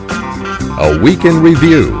A Week in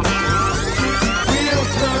Review.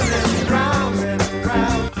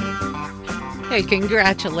 Hey,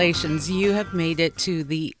 congratulations. You have made it to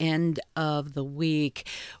the end of the week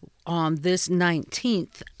on this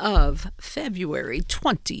 19th of February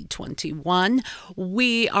 2021.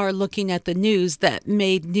 We are looking at the news that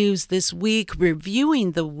made news this week,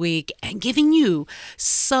 reviewing the week, and giving you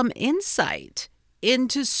some insight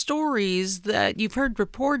into stories that you've heard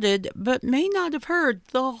reported but may not have heard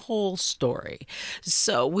the whole story.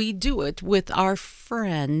 So we do it with our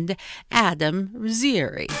friend Adam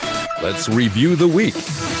Rizzieri. Let's review the week.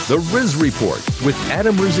 The Riz Report with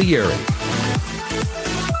Adam Rizzieri.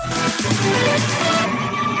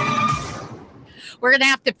 We're going to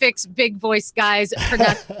have to fix Big Voice Guy's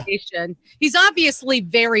pronunciation. He's obviously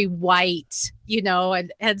very white,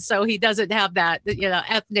 and so he doesn't have that,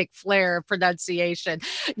 ethnic flair of pronunciation.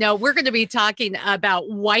 No, we're going to be talking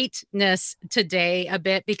about whiteness today a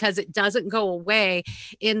bit because it doesn't go away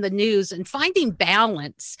in the news, and finding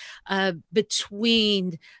balance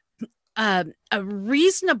between a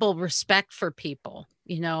reasonable respect for people.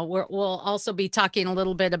 We'll also be talking a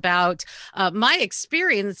little bit about my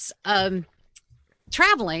experience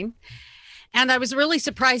traveling. And I was really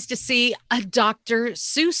surprised to see a Dr.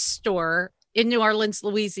 Seuss store in New Orleans,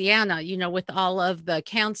 Louisiana, with all of the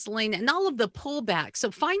counseling and all of the pullback.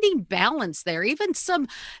 So finding balance there, even some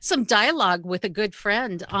dialogue with a good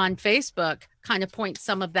friend on Facebook kind of points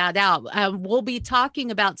some of that out. We'll be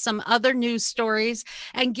talking about some other news stories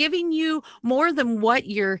and giving you more than what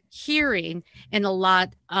you're hearing in a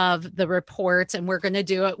lot of the reports. And we're going to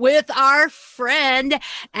do it with our friend,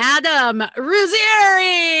 Adam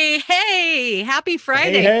Rizzieri. Hey, happy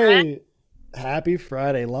Friday. Hey. Happy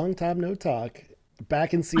Friday. Long time no talk.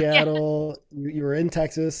 Back in Seattle. You were in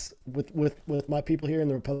Texas with my people here in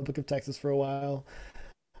the Republic of Texas for a while.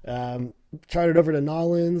 Chartered over to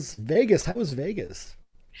Nolens. Vegas. How was Vegas?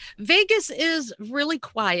 Vegas is really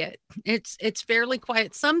quiet. It's fairly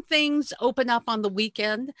quiet. Some things open up on the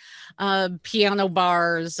weekend, piano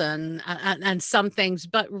bars and some things,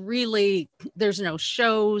 but really there's no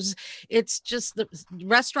shows. It's just the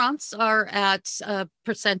restaurants are at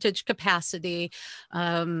percentage capacity.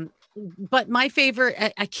 But my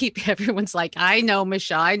favorite, I keep everyone's like, I know,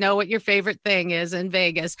 Michelle, I know what your favorite thing is in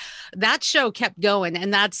Vegas. That show kept going,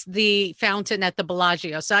 and that's the fountain at the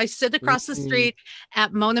Bellagio. So I sit across the street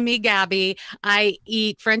at Mon Ami Gabby. I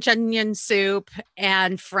eat French onion soup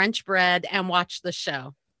and French bread and watch the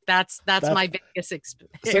show. That's my Vegas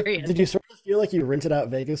experience. So did you sort of feel like you rented out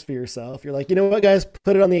Vegas for yourself? You're like, you know what, guys,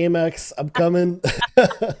 put it on the Amex. I'm coming.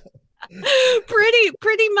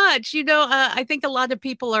 Pretty much. I think a lot of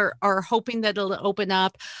people are hoping that it'll open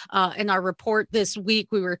up. In our report this week,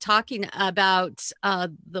 we were talking about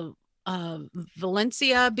the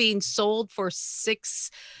Valencia being sold for $6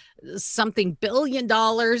 billion.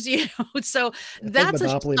 So that's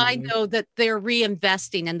a sign, though, that they're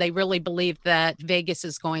reinvesting and they really believe that Vegas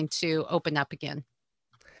is going to open up again.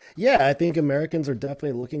 Yeah, I think Americans are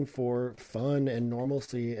definitely looking for fun and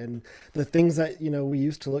normalcy and the things that, we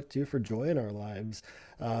used to look to for joy in our lives,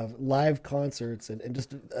 live concerts and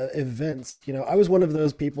just events. I was one of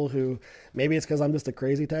those people who, maybe it's because I'm just a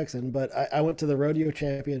crazy Texan, but I went to the rodeo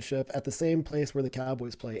championship at the same place where the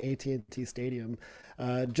Cowboys play, AT&T Stadium,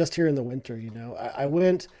 just here in the winter. I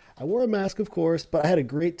went, I wore a mask, of course, but I had a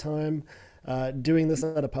great time. Doing this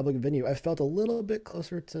at a public venue, I felt a little bit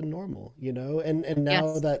closer to normal, and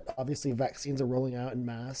now that obviously vaccines are rolling out in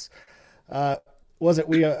mass, is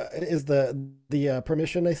the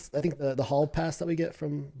permission, I think the hall pass that we get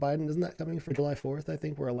from Biden, isn't that coming for July 4th? I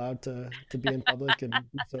think we're allowed to be in public and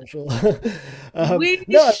be social.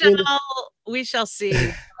 We shall see.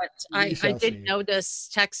 But I did notice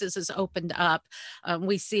Texas has opened up.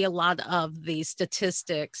 We see a lot of the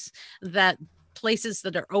statistics that places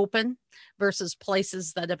that are open versus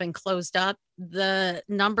places that have been closed up, the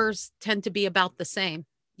numbers tend to be about the same.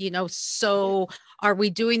 So are we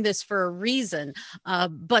doing this for a reason?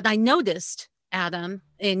 But I noticed, Adam,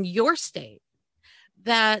 in your state,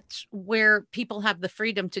 that where people have the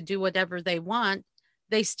freedom to do whatever they want,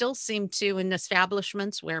 they still seem to, in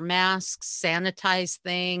establishments, wear masks, sanitize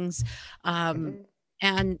things,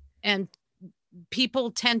 and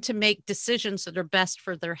people tend to make decisions that are best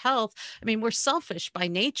for their health. I mean, we're selfish by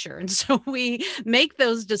nature. And so we make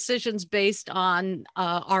those decisions based on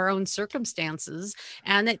our own circumstances.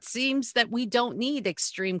 And it seems that we don't need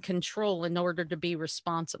extreme control in order to be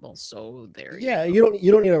responsible. So there you go.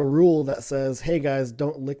 You don't need a rule that says, hey guys,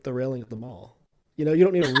 don't lick the railing at the mall. You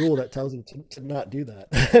don't need a rule that tells you to not do that.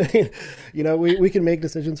 I mean, we can make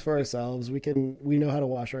decisions for ourselves. We know how to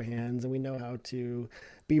wash our hands, and we know how to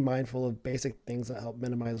be mindful of basic things that help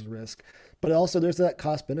minimize risk. But also, there's that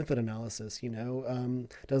cost benefit analysis.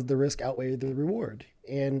 Does the risk outweigh the reward?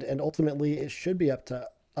 And ultimately, it should be up to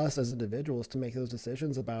us as individuals to make those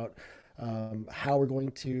decisions about how we're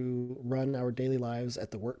going to run our daily lives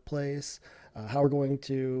at the workplace, how we're going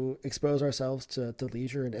to expose ourselves to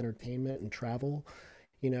leisure and entertainment and travel.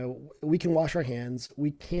 We can wash our hands.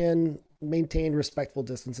 We can maintain respectful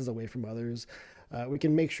distances away from others. We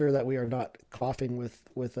can make sure that we are not coughing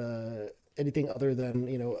with anything other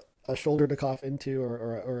than a shoulder to cough into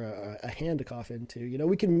or a hand to cough into.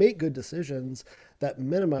 We can make good decisions that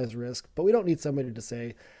minimize risk, but we don't need somebody to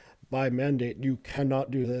say, by mandate, you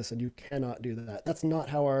cannot do this and you cannot do that. That's not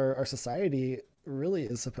how our society really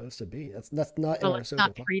is supposed to be. That's not in Well, our it's social not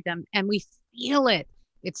contract. freedom, and we feel it.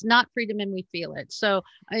 It's not freedom, and we feel it. So,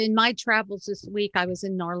 in my travels this week, I was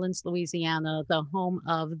in New Orleans, Louisiana, the home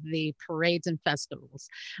of the parades and festivals.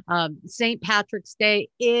 St. Patrick's Day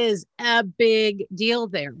is a big deal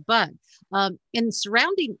there, but in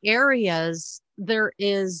surrounding areas, there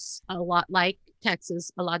is a lot like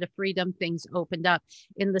Texas, a lot of freedom. Things opened up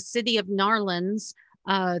in the city of New Orleans.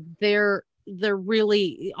 There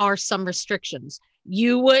really are some restrictions.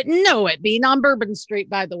 You wouldn't know it being on Bourbon Street,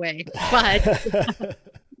 by the way,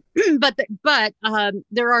 but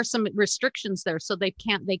there are some restrictions there. So they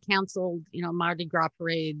canceled Mardi Gras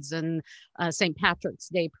parades and St. Patrick's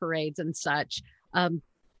Day parades and such.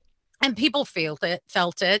 And people felt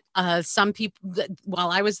it. Some people, while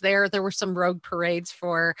I was there were some rogue parades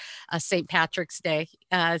for St. Patrick's Day.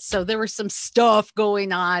 So there was some stuff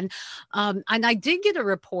going on. And I did get a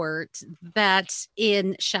report that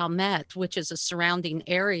in Chalmette, which is a surrounding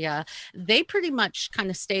area, they pretty much kind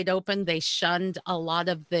of stayed open. They shunned a lot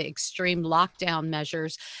of the extreme lockdown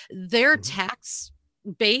measures. Their Mhm. tax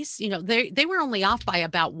base, they were only off by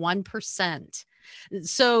about 1%.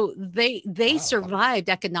 So they Wow. survived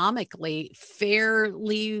economically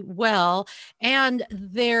fairly well, and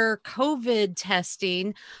their COVID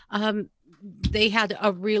testing, they had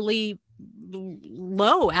a really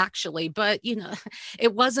low actually, but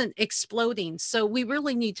it wasn't exploding. So we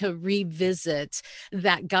really need to revisit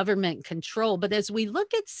that government control. But as we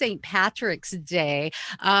look at St. Patrick's Day,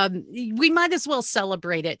 we might as well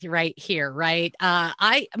celebrate it right here, right?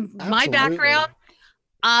 My Absolutely. background,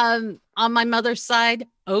 on my mother's side,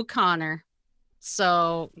 O'Connor.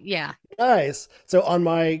 So yeah. Nice. So on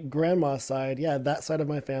my grandma's side, yeah, that side of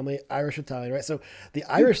my family, Irish Italian, right? So the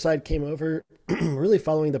Irish side came over really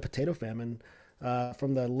following the potato famine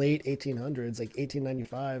from the late 1800s, like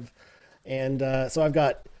 1895. And so I've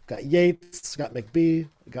got Yates, got McBee,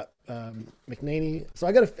 got McNaney. So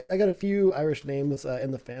I got a few Irish names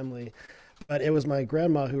in the family, but it was my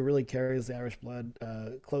grandma who really carries the Irish blood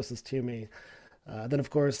closest to me. Then, of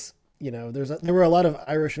course, there were a lot of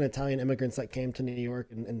Irish and Italian immigrants that came to New York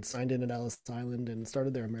and signed in at Ellis Island and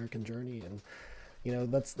started their American journey.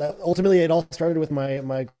 And that's that. Ultimately, it all started with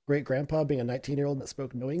my great grandpa being a 19-year-old that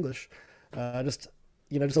spoke no English. Just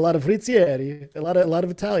a lot of rizzieri, a lot of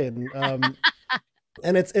Italian.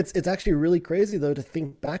 And it's actually really crazy though to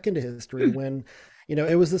think back into history when,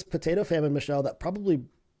 it was this potato famine, Michelle, that probably,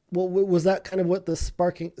 well, was that kind of what the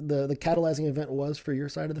sparking, the catalyzing event was for your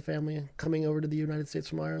side of the family coming over to the United States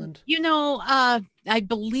from Ireland? I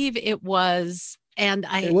believe it was, and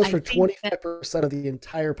It was I for think that 25% of the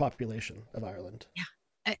entire population of Ireland.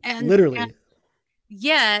 yeah, and Literally.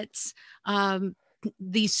 yet,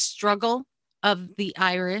 the struggle of the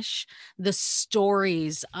Irish, the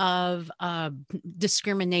stories of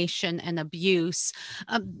discrimination and abuse.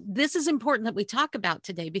 This is important that we talk about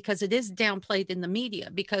today because it is downplayed in the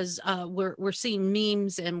media. Because we're seeing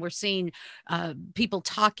memes and we're seeing people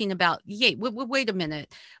talking about, yeah, wait a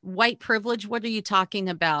minute, white privilege. What are you talking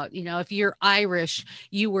about? If you're Irish,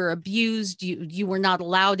 you were abused. You were not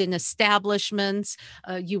allowed in establishments.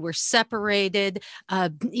 You were separated.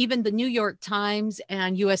 Even the New York Times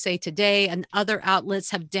and USA Today and other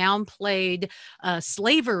outlets have downplayed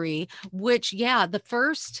slavery, which, yeah, the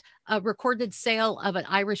first recorded sale of an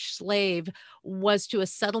Irish slave was to a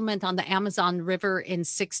settlement on the Amazon River in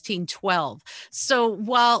 1612. So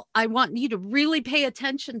while I want you to really pay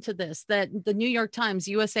attention to this, that the New York Times,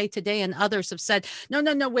 USA Today, and others have said,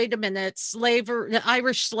 no, wait a minute, the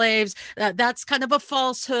Irish slaves, that's kind of a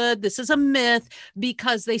falsehood. This is a myth,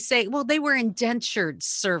 because they say, well, they were indentured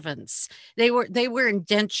servants. They were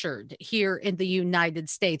indentured here in the United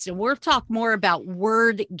States. And we'll talk more about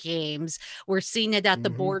word games. We're seeing it at the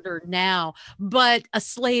Hmm. border now, but a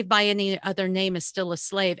slave by any other name is still a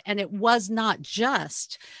slave. And it was not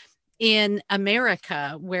just in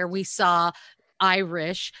America where we saw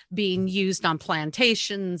Irish being used on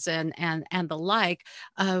plantations and the like.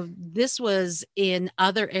 This was in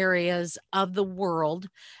other areas of the world,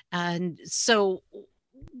 and so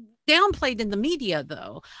downplayed in the media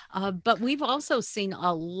though. But we've also seen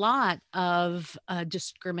a lot of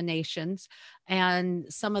discriminations and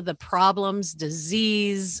some of the problems,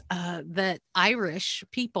 disease that Irish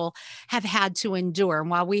people have had to endure. And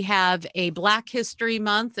while we have a Black History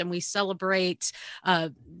Month and we celebrate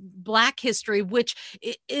Black history, which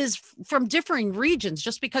is from differing regions,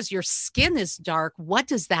 just because your skin is dark, what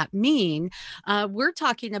does that mean? We're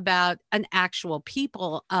talking about an actual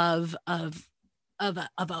people of a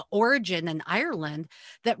origin in Ireland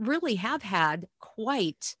that really have had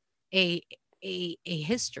quite a a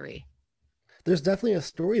history. There's definitely a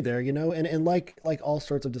story there, and like all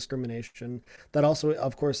sorts of discrimination, that also,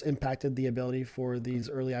 of course, impacted the ability for these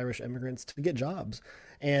early Irish immigrants to get jobs.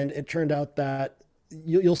 And it turned out that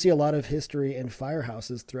you'll see a lot of history in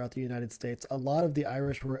firehouses throughout the United States. A lot of the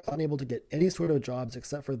Irish were unable to get any sort of jobs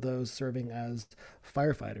except for those serving as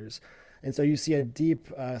firefighters. And so you see a deep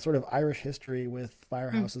sort of Irish history with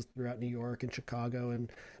firehouses throughout New York and Chicago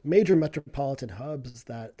and major metropolitan hubs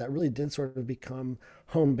that really did sort of become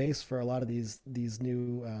home base for a lot of these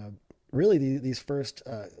new really these first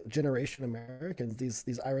generation Americans,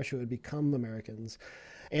 these Irish who had become Americans.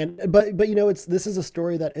 And but it's this is a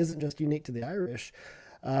story that isn't just unique to the Irish.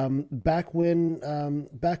 Back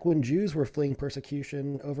when Jews were fleeing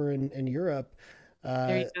persecution over in Europe,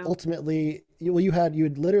 There you go. ultimately, you had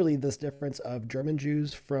literally this difference of German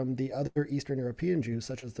Jews from the other Eastern European Jews,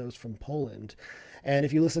 such as those from Poland. And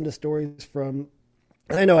if you listen to stories from,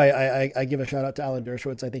 I know I give a shout out to Alan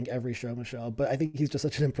Dershowitz, I think every show, Michelle, but I think he's just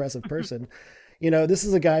such an impressive person. This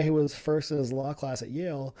is a guy who was first in his law class at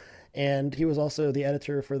Yale, and he was also the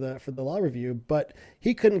editor for the Law Review, but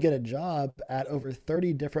he couldn't get a job at over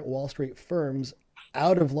 30 different Wall Street firms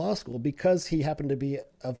out of law school because he happened to be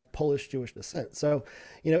of Polish Jewish descent. So,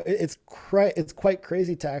 it's quite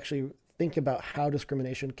crazy to actually think about how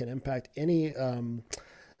discrimination can impact any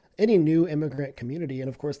new immigrant community. And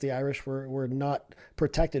of course, the Irish were not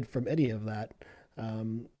protected from any of that,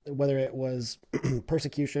 whether it was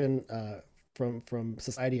persecution from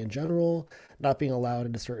society in general, not being allowed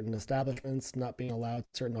into certain establishments, not being allowed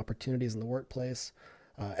certain opportunities in the workplace,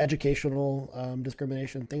 educational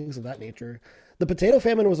discrimination, things of that nature. The potato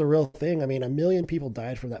famine was a real thing. I mean, 1 million people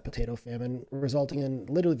died from that potato famine, resulting in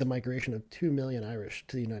literally the migration of 2 million Irish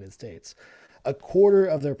to the United States, a quarter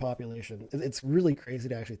of their population. It's really crazy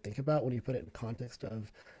to actually think about when you put it in context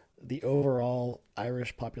of the overall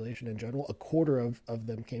Irish population in general. A quarter of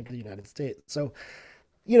them came to the United States. So,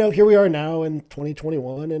 here we are now in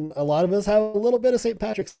 2021, and a lot of us have a little bit of St.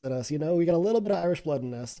 Patrick's in us. We got a little bit of Irish blood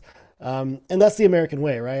in us, and that's the American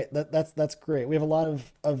way, right? That's great. We have a lot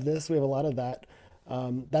of this. We have a lot of that.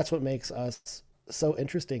 That's what makes us so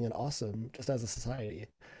interesting and awesome, just as a society.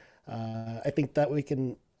 I think that we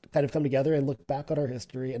can kind of come together and look back on our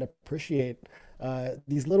history and appreciate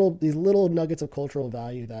these little nuggets of cultural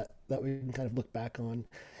value that we can kind of look back on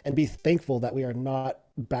and be thankful that we are not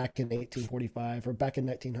back in 1845 or back in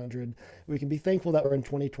 1900. We can be thankful that we're in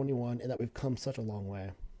 2021 and that we've come such a long way.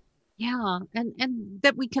 Yeah, and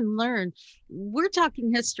that we can learn. We're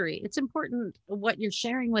talking history. It's important what you're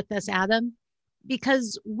sharing with us, Adam,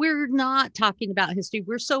 because we're not talking about history.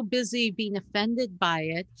 We're so busy being offended by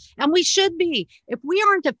it, and we should be. If we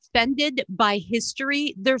aren't offended by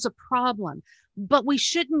history, there's a problem. But we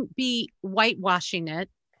shouldn't be whitewashing it.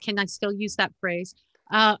 Can I still use that phrase?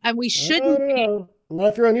 And we I don't shouldn't be know. Not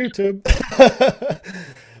if you're on YouTube.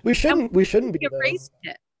 we and shouldn't we shouldn't be though. erasing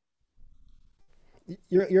it.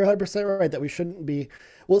 You're 100% right that we shouldn't be.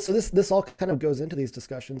 Well, so this all kind of goes into these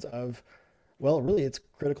discussions of, well, really, it's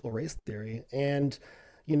critical race theory. And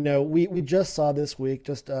we just saw this week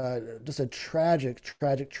just a tragic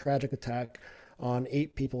attack on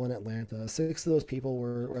 8 people in Atlanta. 6 of those people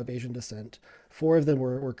were of Asian descent. 4 of them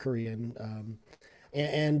were Korean.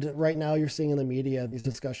 And right now you're seeing in the media these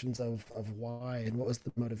discussions of why and what was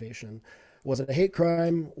the motivation. Was it a hate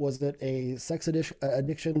crime? Was it a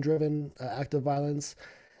addiction driven act of violence?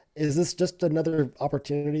 Is this just another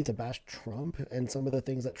opportunity to bash Trump and some of the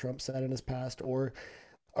things that Trump said in his past? Or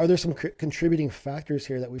are there some contributing factors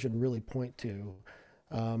here that we should really point to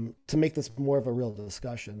make this more of a real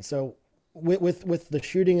discussion? So with the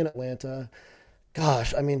shooting in Atlanta,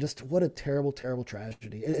 gosh, I mean, just what a terrible, terrible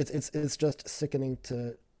tragedy. It's just sickening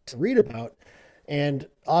to read about. And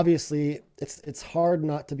obviously, it's hard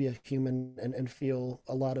not to be a human and feel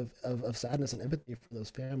a lot of sadness and empathy for those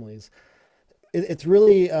families. It's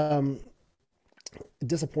really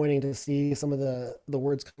disappointing to see some of the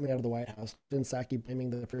words coming out of the White House. Jen Psaki blaming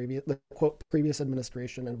the quote previous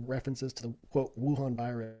administration and references to the quote Wuhan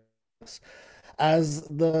virus as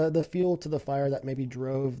the fuel to the fire that maybe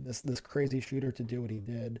drove this crazy shooter to do what he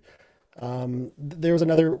did. There was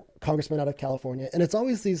another congressman out of California, and it's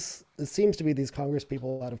always these. It seems to be these Congress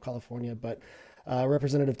people out of California, but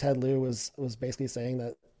Representative Ted Lieu was basically saying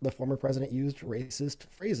that the former president used racist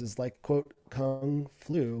phrases like "quote kung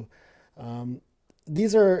flu."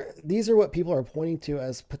 These are what people are pointing to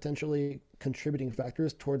as potentially contributing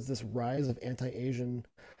factors towards this rise of anti-Asian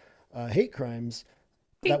hate crimes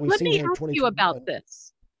Hey, that we've let seen me here in ask you about 2021.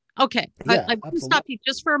 this. Okay, Yeah, I want to stop absolutely. you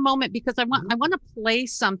just for a moment because Mhm. I want to play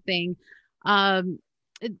something.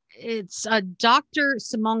 It's Dr.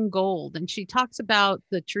 Simone Gold, and she talks about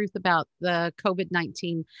the truth about the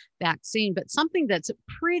COVID-19 vaccine, but something that's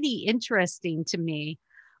pretty interesting to me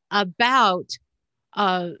about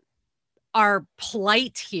uh, our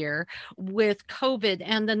plight here with COVID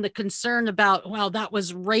and then the concern about, well, that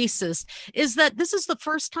was racist, is that this is the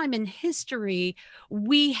first time in history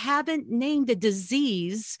we haven't named a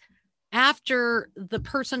disease after the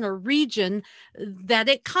person or region that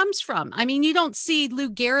it comes from. I mean, you don't see Lou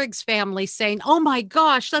Gehrig's family saying, "Oh my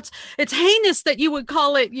gosh, it's heinous that you would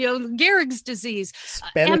call it, Gehrig's disease."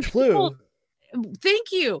 And Spanish people flu.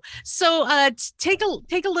 Thank you. So take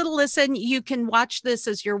a little listen. You can watch this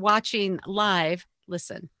as you're watching live.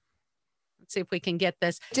 Listen. Let's see if we can get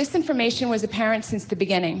this. Disinformation was apparent since the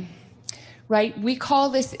beginning, right? We call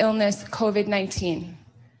this illness COVID-19,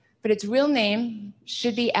 but its real name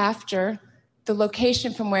should be after the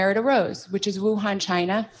location from where it arose, which is Wuhan,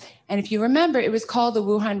 China. And if you remember, it was called the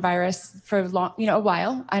Wuhan virus for a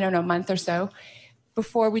while, I don't know, a month or so,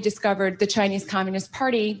 before we discovered the Chinese Communist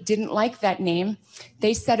Party didn't like that name.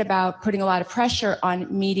 They set about putting a lot of pressure on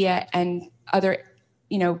media and other,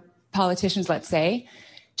 politicians, let's say,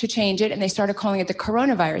 to change it. And they started calling it the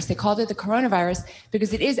coronavirus. They called it the coronavirus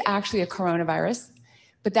because it is actually a coronavirus.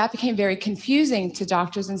 But that became very confusing to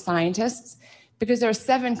doctors and scientists because there are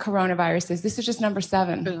 7 coronaviruses. This is just number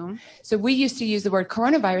 7. Boom. So we used to use the word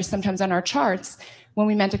coronavirus sometimes on our charts when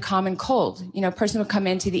we meant a common cold. A person would come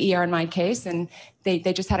into the ER in my case and they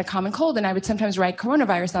just had a common cold, and I would sometimes write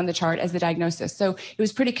coronavirus on the chart as the diagnosis. So it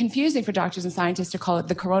was pretty confusing for doctors and scientists to call it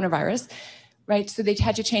the coronavirus, right? So they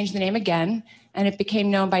had to change the name again, and it became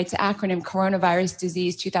known by its acronym Coronavirus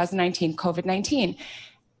Disease 2019, COVID-19.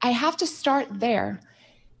 I have to start there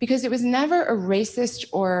because it was never a racist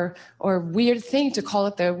or weird thing to call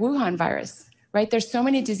it the Wuhan virus, right? There's so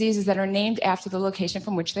many diseases that are named after the location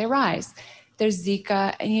from which they arise. There's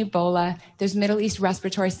Zika and Ebola. There's Middle East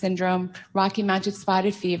respiratory syndrome, Rocky Mountain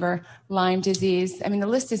spotted fever, Lyme disease. I mean, the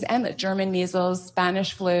list is endless. German measles,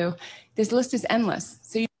 Spanish flu. This list is endless.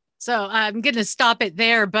 So I'm going to stop it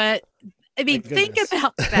there. But I mean, My think goodness.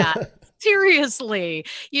 about that. Seriously,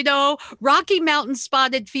 Rocky Mountain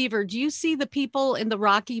spotted fever. Do you see the people in the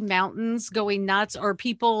Rocky Mountains going nuts, or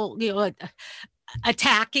people,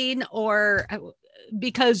 attacking, or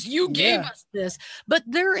because you gave Yeah, us this? But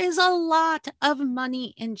there is a lot of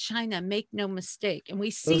money in China, make no mistake. And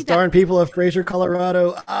we see those that, darn people of Fraser,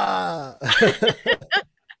 Colorado. Ah.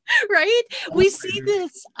 right? Oh We my see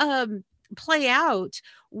goodness. this play out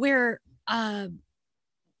where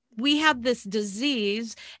we have this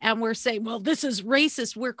disease and we're saying, well, this is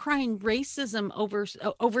racist. We're crying racism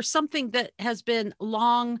over something that has been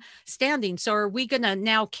long standing. So are we going to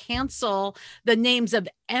now cancel the names of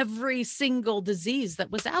every single disease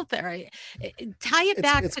that was out there? Tie it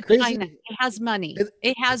back It's to crazy. China. It has money. It,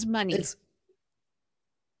 It has money. it's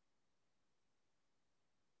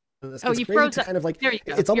Oh, it's you crazy froze to up. kind of like There you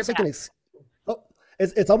go. it's You're almost like back. oh,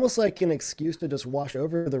 it's almost like an excuse to just wash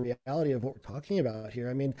over the reality of what we're talking about here.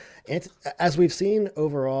 I mean, as we've seen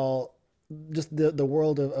overall, just the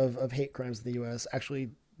world of hate crimes in the U.S.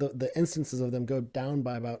 actually the instances of them go down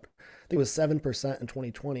by about I think it was 7% in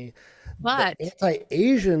 2020. The But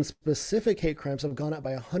anti-Asian specific hate crimes have gone up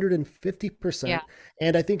by yeah, 150%,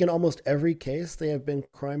 and I think in almost every case they have been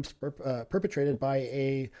crimes perpetrated by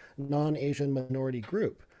a non-Asian minority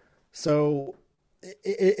group. So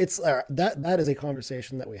it's that is a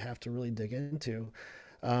conversation that we have to really dig into.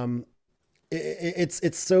 Um,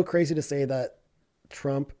 it's so crazy to say that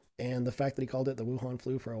Trump and the fact that he called it the Wuhan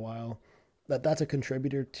flu for a while, that's a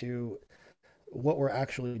contributor to what we're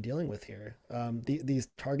actually dealing with here. These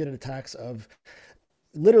targeted attacks of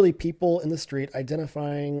literally people in the street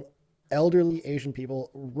identifying elderly Asian people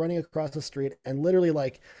running across the street and literally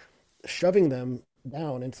like shoving them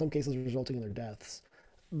down, in some cases resulting in their deaths.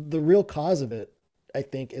 The real cause of it, I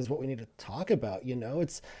think, is what we need to talk about.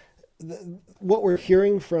 It's what we're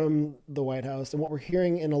hearing from the White House and what we're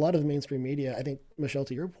hearing in a lot of the mainstream media, I think, Michelle,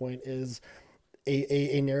 to your point, is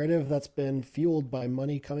a narrative that's been fueled by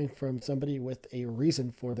money coming from somebody with a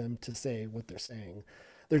reason for them to say what they're saying.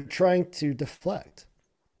 They're trying to deflect.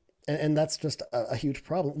 And that's just a huge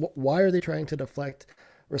problem. Why are they trying to deflect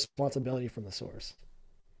responsibility from the source?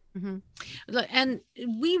 Mm-hmm. And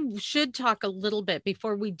we should talk a little bit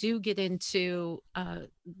before we do get into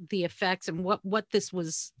the effects and what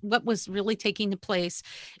was really taking place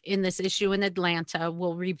in this issue in Atlanta.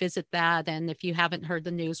 We'll revisit that, and if you haven't heard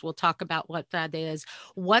the news, we'll talk about what that is,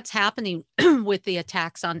 what's happening with the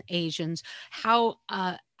attacks on Asians, how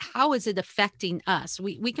is it affecting us?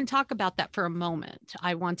 We can talk about that for a moment.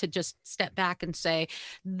 I want to just step back and say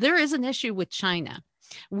there is an issue with China.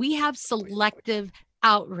 We have selective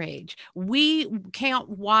outrage. We can't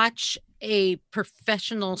watch a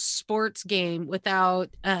professional sports game without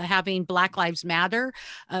having Black Lives Matter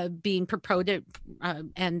being promoted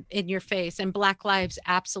and in your face. And Black lives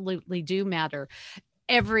absolutely do matter.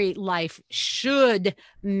 Every life should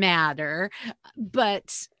matter.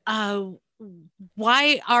 But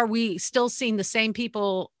why are we still seeing the same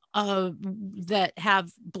people that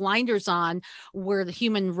have blinders on, where the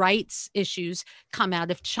human rights issues come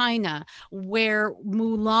out of China, where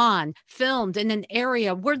Mulan filmed in an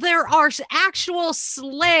area where there are actual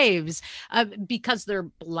slaves because they're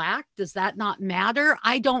Black? Does that not matter?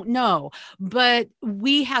 I don't know. But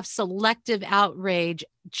we have selective outrage.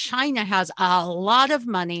 China has a lot of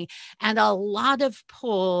money and a lot of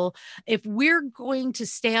pull. If we're going to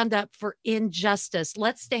stand up for injustice,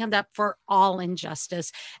 let's stand up for all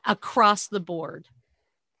injustice across the board.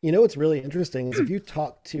 You know what's really interesting is if you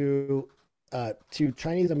talk to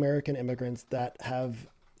Chinese American immigrants that have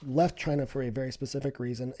left China for a very specific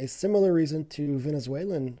reason, a similar reason to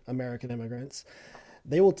Venezuelan American immigrants,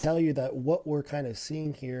 they will tell you that what we're kind of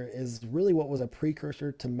seeing here is really what was a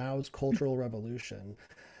precursor to Mao's Cultural Revolution.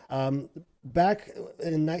 Back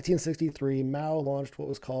in 1963, Mao launched what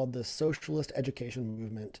was called the Socialist Education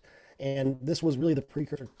Movement. And this was really the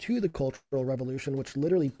precursor to the Cultural Revolution, which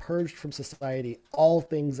literally purged from society all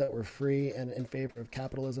things that were free and in favor of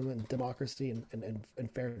capitalism and democracy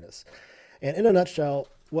and fairness. And in a nutshell,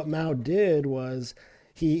 what Mao did was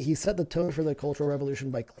he set the tone for the Cultural Revolution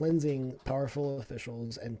by cleansing powerful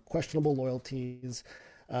officials and questionable loyalties.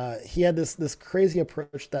 He had this crazy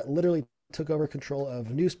approach that literally took over control of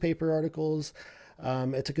newspaper articles.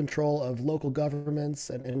 It took control of local governments,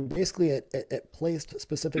 and basically it placed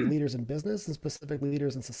specific leaders in business and specific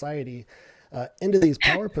leaders in society into these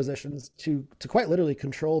power positions to quite literally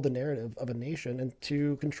control the narrative of a nation and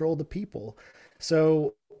to control the people.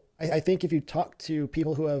 So I think if you talk to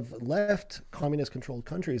people who have left communist-controlled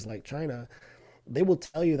countries like China, they will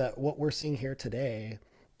tell you that what we're seeing here today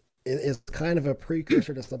is kind of a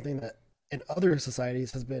precursor to something that in other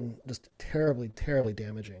societies has been just terribly, terribly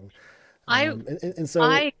damaging.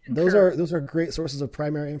 So those are great sources of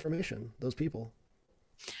primary information, those people.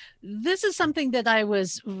 This is something that I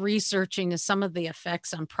was researching, is some of the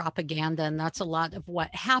effects on propaganda. And that's a lot of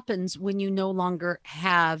what happens when you no longer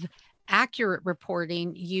have accurate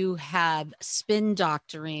reporting. You have spin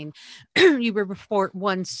doctoring. You report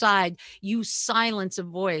one side, you silence a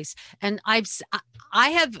voice. And I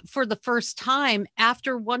have, for the first time,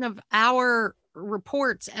 after one of our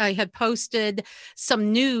reports, I had posted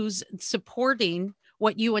some news supporting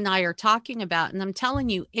what you and I are talking about. And I'm telling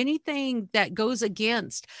you, anything that goes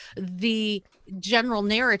against the general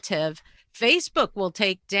narrative, Facebook will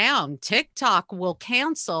take down, TikTok will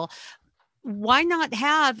cancel. Why not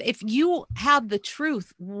have, if you have the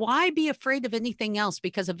truth, why be afraid of anything else?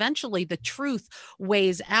 Because eventually the truth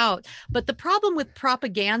weighs out. But the problem with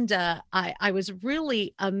propaganda, I was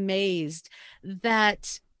really amazed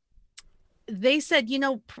that they said,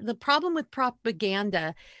 the problem with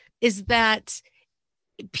propaganda is that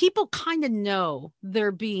people kind of know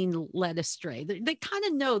they're being led astray. They kind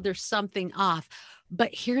of know there's something off. But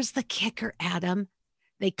here's the kicker, Adam.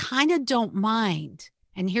 They kind of don't mind.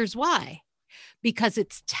 And here's why. Because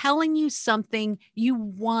it's telling you something you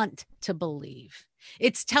want to believe.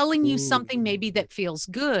 It's telling you something maybe that feels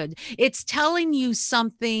good. It's telling you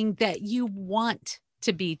something that you want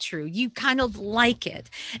to be true. You kind of like it.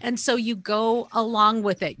 And so you go along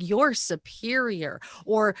with it. You're superior,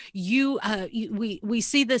 or we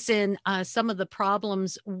see this in some of the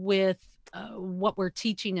problems with what we're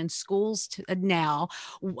teaching in schools now,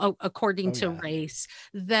 according to race,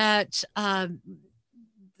 that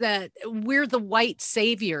we're the white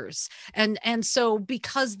saviors. And so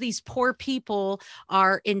because these poor people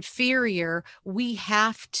are inferior, we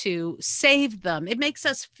have to save them. It makes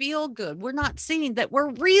us feel good. We're not seeing that we're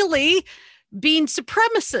really being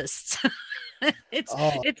supremacists. it's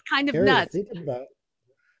Oh, it's kind of scary to nuts. think about.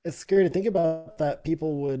 It's scary to think about that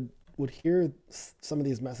people would hear some of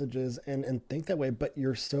these messages and think that way, but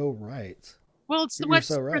you're so right. Well, it's You're what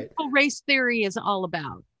so right. critical race theory is all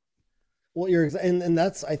about. Well, and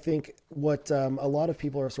that's I think what a lot of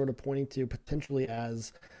people are sort of pointing to potentially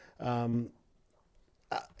as um,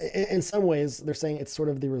 in some ways they're saying it's sort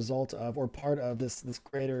of the result of or part of this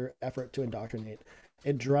greater effort to indoctrinate.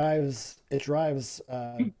 It drives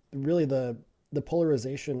really the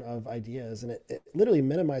polarization of ideas, and it literally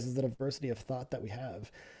minimizes the diversity of thought that we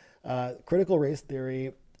have. Critical race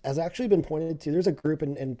theory has actually been pointed to. There's a group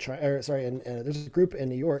in China, sorry, there's a group in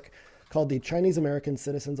New York called the Chinese American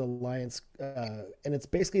Citizens Alliance, and it's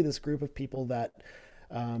basically this group of people that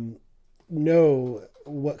um, know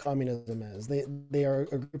what communism is. They are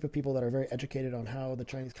a group of people that are very educated on how the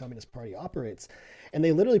Chinese Communist Party operates, and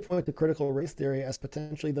they literally point to critical race theory as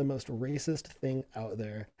potentially the most racist thing out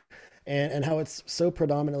there, and how it's so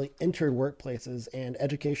predominantly entered workplaces and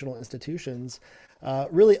educational institutions,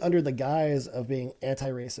 really under the guise of being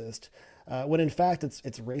anti-racist, when in fact it's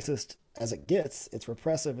racist as it gets. It's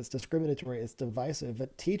repressive, it's discriminatory, it's divisive.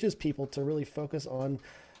 It teaches people to really focus on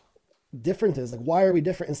differences, like why are we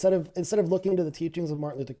different, instead of looking to the teachings of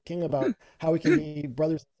Martin Luther King about how we can be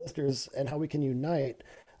brothers and sisters and how we can unite.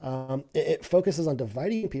 It focuses on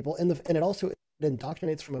dividing people, and it also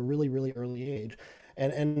indoctrinates from a really really early age,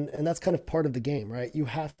 and that's kind of part of the game, right? You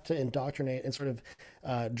have to indoctrinate and sort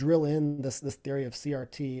of drill in this theory of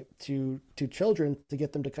CRT to children to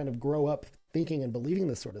get them to kind of grow up thinking and believing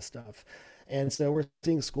this sort of stuff. And so we're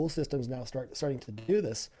seeing school systems now starting to do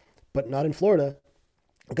this, but not in Florida.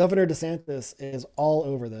 Governor DeSantis is all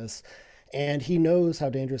over this, and he knows how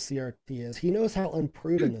dangerous CRT is. He knows how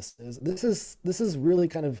unproven this is. This is really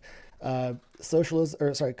kind of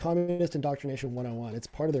communist indoctrination 101. It's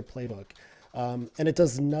part of their playbook, and it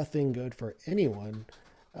does nothing good for anyone.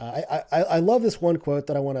 I love this one quote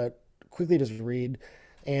that I want to quickly just read,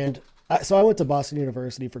 and so I went to Boston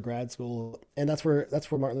University for grad school, and that's where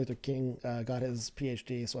Martin Luther King got his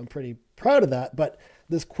PhD. So I'm pretty proud of that. But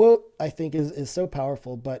this quote I think is so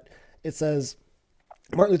powerful. But it says,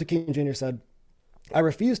 Martin Luther King Jr. said, "I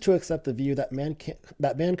refuse to accept the view that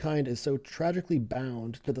mankind is so tragically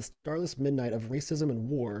bound to the starless midnight of racism and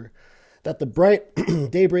war that the bright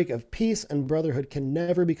daybreak of peace and brotherhood can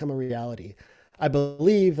never become a reality. I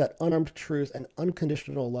believe that unarmed truth and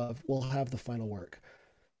unconditional love will have the final work."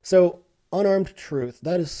 So unarmed truth,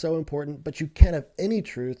 that is so important, but you can't have any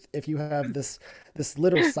truth if you have this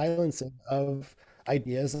literal silencing of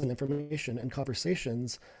ideas and information and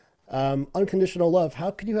conversations. Unconditional love. How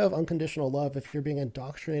can you have unconditional love if you're being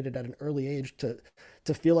indoctrinated at an early age to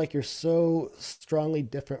feel like you're so strongly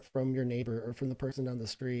different from your neighbor or from the person down the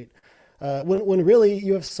street? When really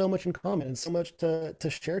you have so much in common and so much to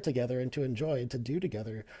share together and to enjoy and to do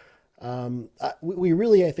together. We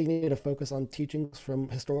really, I think, need to focus on teachings from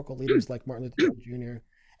historical leaders like Martin Luther King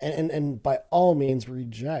Jr. and by all means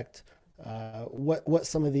reject what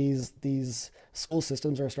some of these school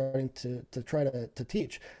systems are starting to try to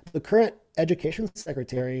teach. The current education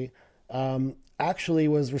secretary actually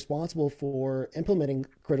was responsible for implementing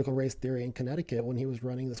critical race theory in Connecticut when he was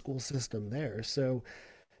running the school system there. So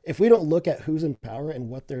if we don't look at who's in power and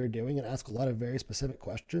what they're doing and ask a lot of very specific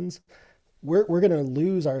questions, we're going to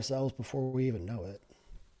lose ourselves before we even know it.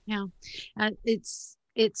 Yeah,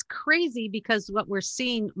 it's crazy because what we're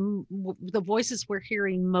seeing, the voices we're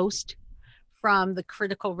hearing most from the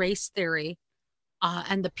critical race theory,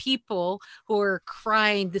 and the people who are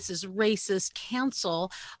crying, "This is racist,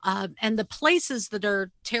 cancel," and the places that are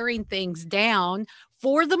tearing things down,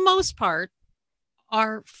 for the most part,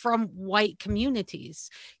 are from white communities.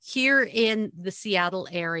 Here in the Seattle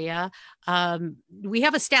area, we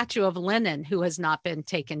have a statue of Lenin who has not been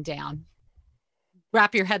taken down.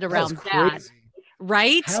 Wrap your head That's around that, crazy.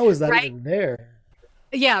 right? How is that Right? even there?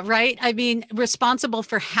 Yeah, right. I mean, responsible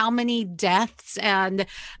for how many deaths, and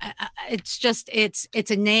it's just it's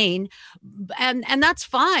inane, and that's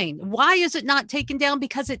fine. Why is it not taken down?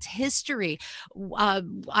 Because it's history.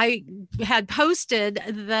 I had posted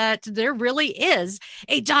that there really is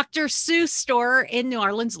a Dr. Seuss store in New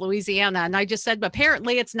Orleans, Louisiana, and I just said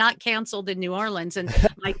apparently it's not canceled in New Orleans. And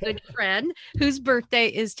my good friend, whose birthday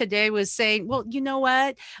is today, was saying, "Well, you know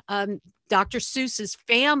what? Dr. Seuss's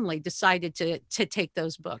family decided to take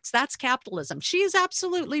those books. That's capitalism." She is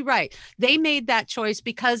absolutely right. They made that choice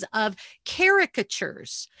because of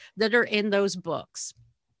caricatures that are in those books.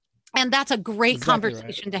 And that's a great Exactly right.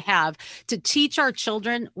 conversation to have, to teach our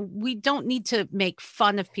children. We don't need to make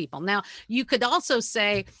fun of people. Now, you could also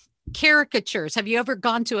say, caricatures. Have you ever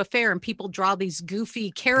gone to a fair and people draw these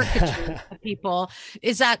goofy caricatures of people?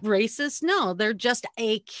 Is that racist? No, they're just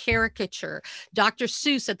a caricature. Dr.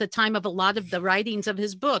 Seuss, at the time of a lot of the writings of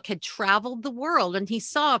his book, had traveled the world and he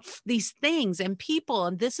saw these things and people,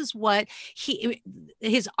 and this is what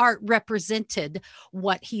his art represented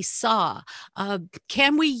what he saw.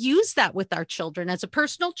 Can we use that with our children as a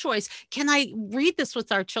personal choice? Can I read this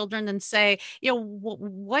with our children and say,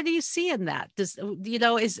 what do you see in that?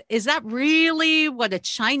 Is that really what a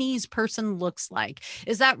Chinese person looks like?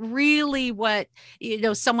 Is that really what,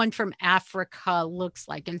 someone from Africa looks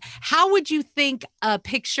like? And how would you think a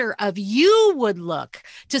picture of you would look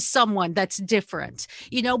to someone that's different?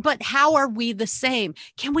 But how are we the same?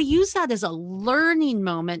 Can we use that as a learning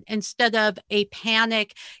moment instead of a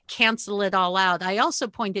panic, cancel it all out? I also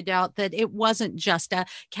pointed out that it wasn't just a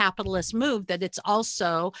capitalist move, that it's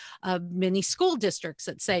also many school districts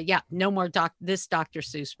that say, yeah, no more this Dr.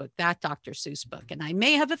 Seuss book, that Dr. Seuss book. And I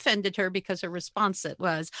may have offended her because her response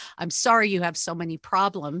was, I'm sorry you have so many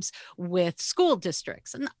problems with school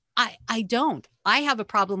districts. And I don't. I have a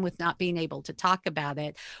problem with not being able to talk about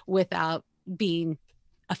it without being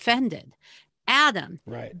offended. Adam,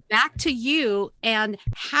 right. Back to you and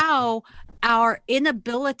how our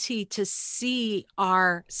inability to see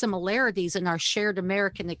our similarities and our shared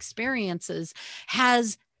American experiences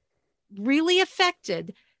has really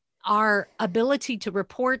affected our ability to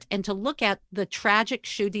report and to look at the tragic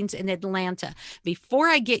shootings in Atlanta. Before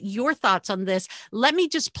I get your thoughts on this, let me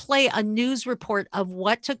just play a news report of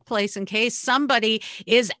what took place in case somebody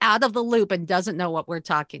is out of the loop and doesn't know what we're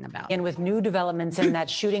talking about. And with new developments in that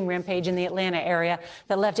shooting rampage in the Atlanta area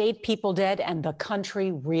that left 8 people dead and the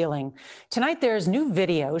country reeling. Tonight, there's new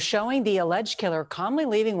video showing the alleged killer calmly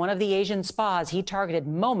leaving one of the Asian spas he targeted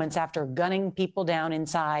moments after gunning people down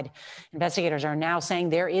inside. Investigators are now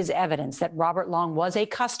saying there is evidence that Robert Long was a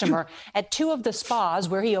customer at 2 of the spas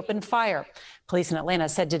where he opened fire. Police in Atlanta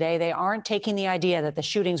said today they aren't taking the idea that the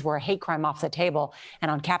shootings were a hate crime off the table.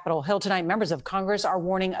 And on Capitol Hill tonight, members of Congress are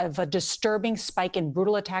warning of a disturbing spike in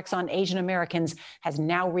brutal attacks on Asian Americans has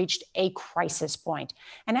now reached a crisis point.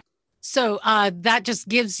 And so that just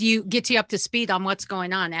gets you up to speed on what's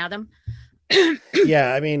going on, Adam.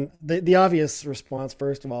 Yeah, I mean, the obvious response,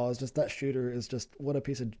 first of all, is just that shooter is just what a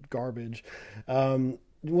piece of garbage.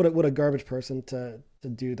 What a garbage person to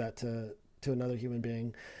do that to another human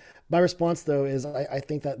being. My response, though, is I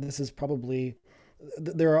think that this is probably,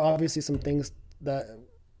 there are obviously some things that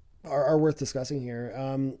are worth discussing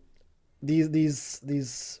here.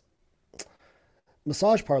 These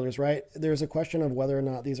massage parlors, right? There's a question of whether or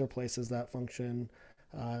not these are places that function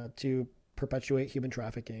to perpetuate human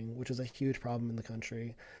trafficking, which is a huge problem in the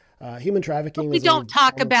country. Human trafficking. We don't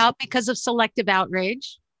talk about because of selective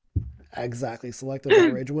outrage. Exactly, selective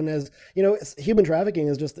outrage. When, as you know, human trafficking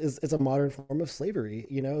is a modern form of slavery.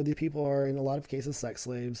 These people are in a lot of cases sex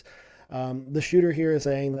slaves. The shooter here is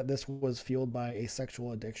saying that this was fueled by a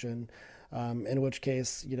sexual addiction, in which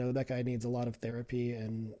case, that guy needs a lot of therapy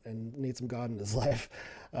and needs some God in his life,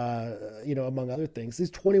 among other things. He's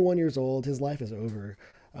 21 years old. His life is over.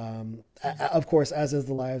 Of course, as is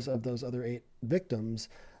the lives of those other 8 victims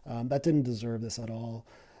that didn't deserve this at all.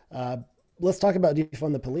 Let's talk about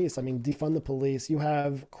defund the police. I mean, defund the police. You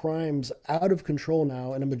have crimes out of control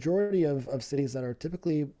now in a majority of cities that are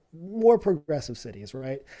typically more progressive cities,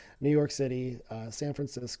 right? New York City, San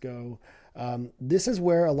Francisco. This is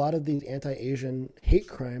where a lot of these anti-Asian hate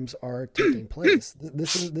crimes are taking place.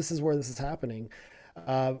 This is where this is happening.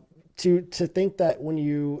 To think that when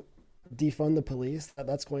you defund the police,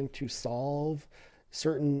 that's going to solve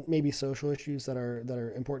certain maybe social issues that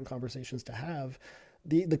are important conversations to have.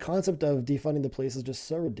 The concept of defunding the police is just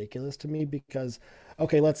so ridiculous to me because,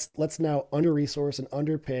 okay, let's now under-resource and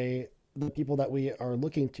underpay the people that we are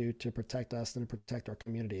looking to protect us and protect our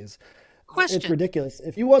communities. Question. It's ridiculous.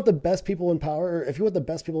 If you want the best people in power, or if you want the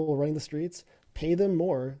best people running the streets, pay them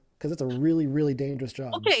more because it's a really, really dangerous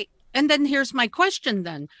job. Okay. And then here's my question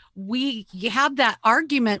then. You have that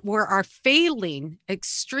argument where our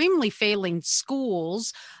extremely failing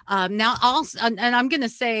schools, now also, and I'm going to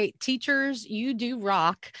say, teachers, you do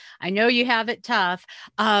rock. I know you have it tough.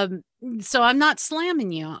 So I'm not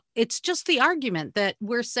slamming you. It's just the argument that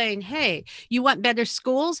we're saying, hey, you want better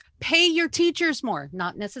schools? Pay your teachers more,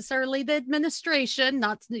 not necessarily the administration,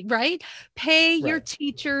 not right. Pay your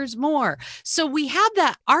teachers more. So we have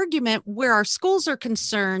that argument where our schools are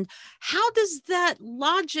concerned. How does that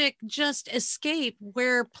logic just escape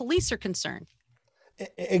where police are concerned?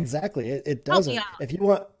 Exactly. It doesn't. If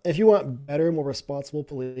you want better, more responsible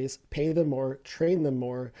police, pay them more, train them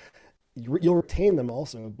more. you'll retain them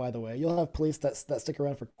also, by the way. You'll have police that stick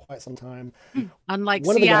around for quite some time. Unlike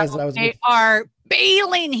One of the guys Seattle, that I was they are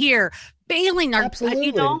bailing here, bailing our,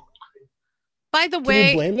 absolutely. by the Can you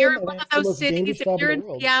way, blame if you're them? in I one mean, of it's the those most dangerous cities, if job you're in the in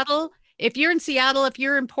world. Seattle, if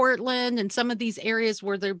you're in Portland and some of these areas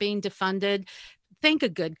where they're being defunded, thank a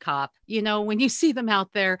good cop. When you see them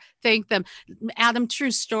out there, thank them. Adam,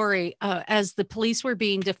 true story. As the police were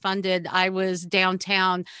being defunded, I was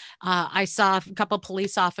downtown. I saw a couple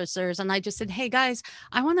police officers and I just said, hey guys,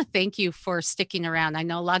 I want to thank you for sticking around. I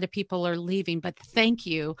know a lot of people are leaving, but thank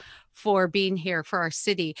you for being here for our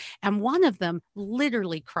city. And one of them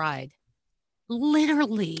literally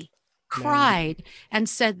Man, cried and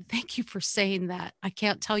said, thank you for saying that. I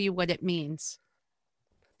can't tell you what it means.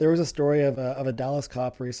 there was a story of a Dallas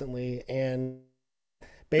cop recently, and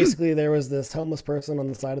basically there was this homeless person on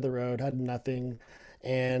the side of the road, had nothing,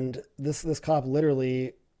 and this cop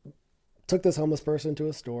literally took this homeless person to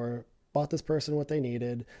a store, bought this person what they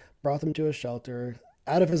needed, brought them to a shelter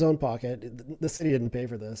out of his own pocket. The city didn't pay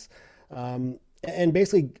for this. And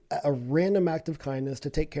basically a random act of kindness to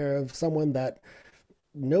take care of someone that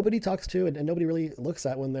nobody talks to and nobody really looks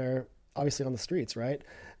at when they're obviously on the streets, right?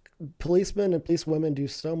 Policemen and policewomen do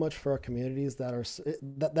so much for our communities that are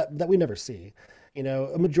that we never see.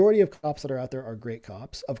 A majority of cops that are out there are great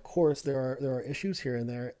cops. Of course, there are issues here and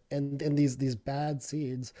there, and these bad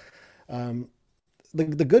seeds. Um, the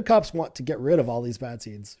good cops want to get rid of all these bad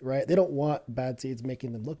seeds, right? They don't want bad seeds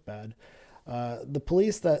making them look bad. The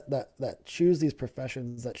police that choose these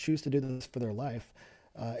professions, that choose to do this for their life,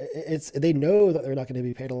 they know that they're not going to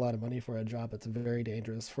be paid a lot of money for a job that's very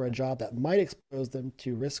dangerous, for a job that might expose them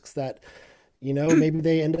to risks that, maybe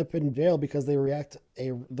they end up in jail because they react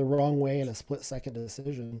the wrong way in a split-second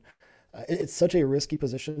decision. It's such a risky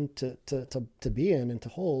position to be in and to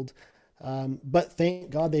hold. But thank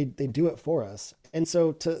God they do it for us. And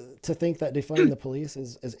so to think that defunding the police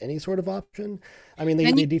is any sort of option, I mean,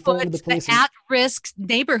 they defunded the police. The at-risk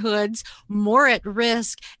neighborhoods more at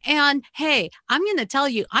risk. And hey, I'm going to tell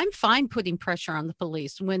you, I'm fine putting pressure on the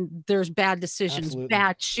police when there's bad decisions, Absolutely.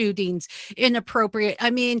 bad shootings, inappropriate.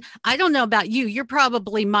 I mean, I don't know about you. You're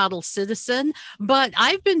probably model citizen, but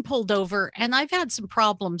I've been pulled over and I've had some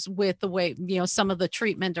problems with the way, some of the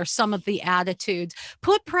treatment or some of the attitudes.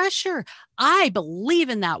 Put pressure. I believe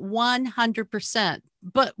in that 100%.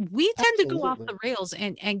 But we tend to go off the rails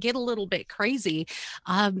and get a little bit crazy.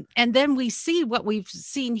 And then we see what we've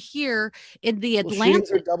seen here in the Atlanta.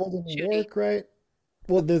 Shootings are doubled in New York, right?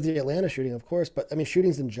 Well, there's the Atlanta shooting, of course, but I mean,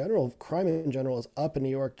 shootings in general, crime in general is up in New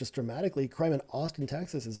York just dramatically. Crime in Austin,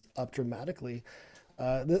 Texas is up dramatically.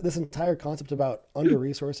 This entire concept about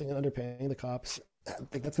under-resourcing and underpaying the cops, I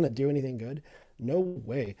think that's going to do anything good? No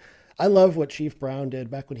way. I love what Chief Brown did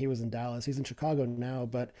back when he was in Dallas. He's in Chicago now,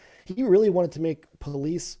 but he really wanted to make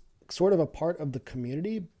police sort of a part of the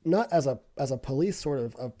community, not as a police sort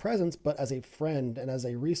of presence, but as a friend and as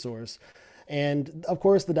a resource. And of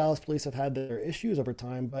course, the Dallas police have had their issues over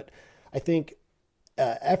time, but I think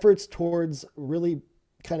efforts towards really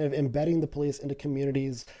kind of embedding the police into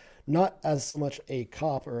communities, not as much a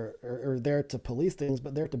cop or there to police things,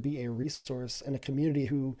 but there to be a resource and a community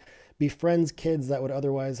who befriends kids that would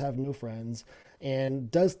otherwise have no friends, and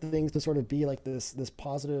does things to sort of be like this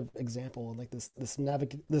positive example and like this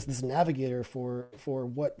navigator for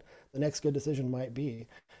what the next good decision might be.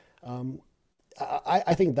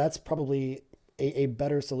 I think that's probably a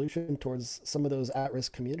better solution towards some of those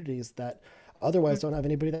at-risk communities that otherwise don't have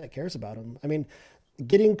anybody that cares about them. I mean,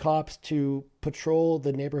 getting cops to patrol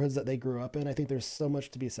the neighborhoods that they grew up in, I think there's so much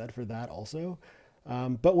to be said for that also.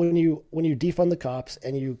 But when you defund the cops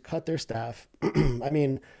and you cut their staff, I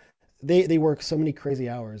mean, they work so many crazy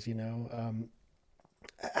hours,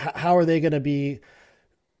 how are they going to be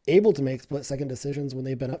able to make split-second decisions when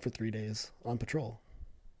they've been up for 3 days on patrol?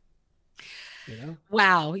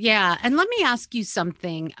 Wow. Yeah. And let me ask you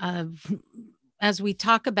something. As we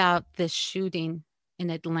talk about this shooting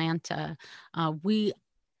in Atlanta,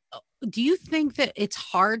 do you think that it's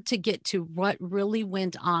hard to get to what really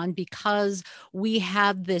went on because we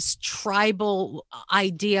have this tribal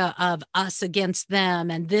idea of us against them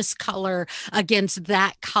and this color against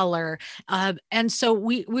that color? And so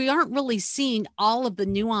we aren't really seeing all of the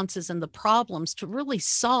nuances and the problems to really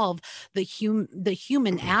solve the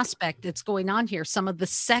human aspect that's going on here. Some of the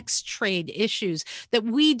sex trade issues that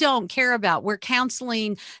we don't care about. We're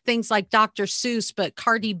counseling things like Dr. Seuss, but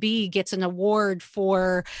Cardi B gets an award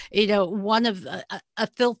for, one of a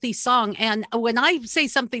filthy song. And when I say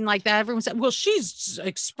something like that, everyone said, well, she's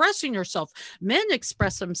expressing herself. Men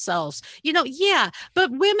express themselves, yeah,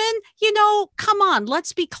 but women, come on,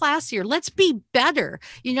 let's be classier. Let's be better,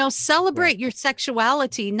 celebrate your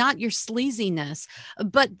sexuality, not your sleaziness.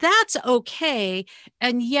 But that's okay.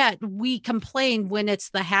 And yet we complain when it's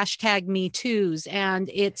the hashtag Me Too's, and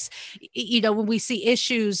it's, when we see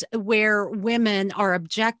issues where women are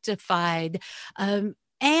objectified.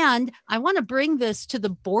 And I want to bring this to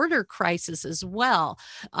the border crisis as well.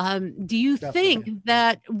 Do you think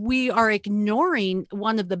that we are ignoring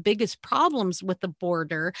one of the biggest problems with the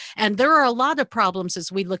border? And there are a lot of problems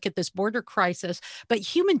as we look at this border crisis, but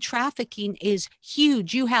human trafficking is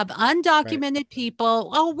huge. You have undocumented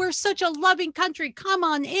people. Oh, we're such a loving country. Come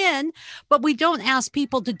on in. But we don't ask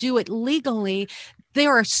people to do it legally.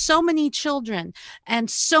 There are so many children and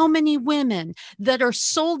so many women that are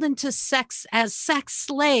sold into sex as sex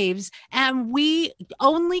slaves, and we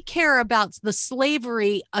only care about the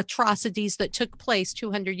slavery atrocities that took place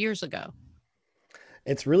 200 years ago.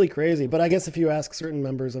 It's really crazy. But I guess if you ask certain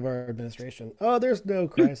members of our administration, oh, there's no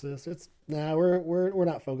crisis. We're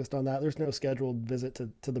not focused on that. There's no scheduled visit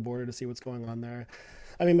to the border to see what's going on there.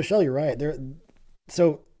 I mean, Michelle, you're right.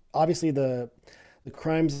 So obviously the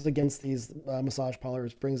crimes against these massage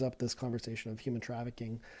parlors brings up this conversation of human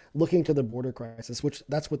trafficking, looking to the border crisis, which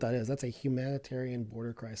that's what that is. That's a humanitarian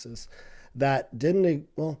border crisis that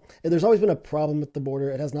there's always been a problem with the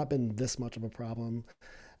border. It has not been this much of a problem.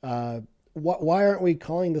 Why aren't we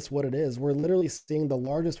calling this what it is? We're literally seeing the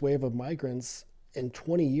largest wave of migrants in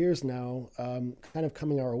 20 years now, kind of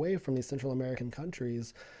coming our way from these Central American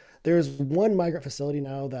countries. There's one migrant facility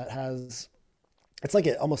now that has, it's like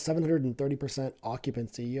almost 730%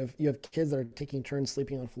 occupancy. You have kids that are taking turns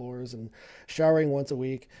sleeping on floors and showering once a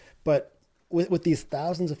week. But with these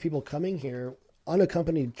thousands of people coming here,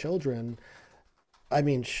 unaccompanied children, I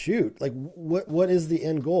mean, shoot, like what is the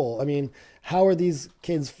end goal? I mean, how are these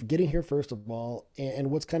kids getting here, first of all,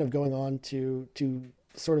 and what's kind of going on to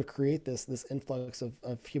sort of create this influx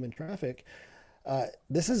of human traffic?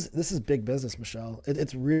 This is big business, Michelle.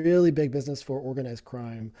 It's really big business for organized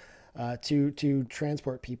crime. To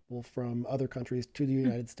transport people from other countries to the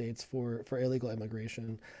United States for illegal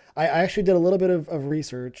immigration. I actually did a little bit of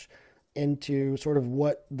research into sort of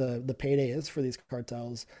what the payday is for these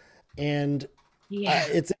cartels. And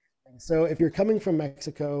it's so if you're coming from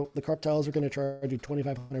Mexico, the cartels are going to charge you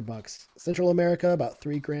 $2,500. Central America, about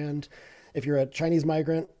 $3,000. If you're a Chinese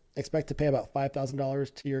migrant, expect to pay about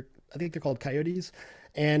 $5,000 to I think they're called coyotes.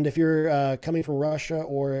 And if you're coming from Russia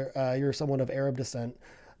or you're someone of Arab descent,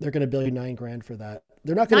 they're going to bill you $9,000 for that.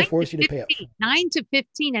 They're not going to force you to pay up. 9 to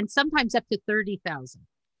 15, and sometimes up to 30,000.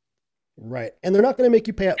 Right. And they're not going to make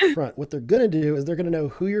you pay up front. What they're going to do is they're going to know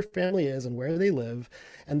who your family is and where they live.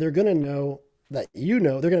 And they're going to know that, they're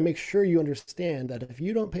going to make sure you understand that if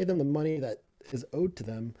you don't pay them the money that is owed to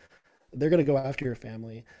them, they're going to go after your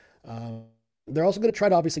family. They're also going to try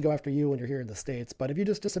to obviously go after you when you're here in the States. But if you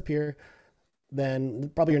just disappear, then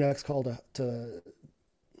probably your next call to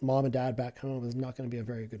mom and dad back home is not going to be a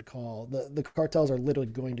very good call. The cartels are literally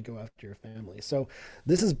going to go after your family. So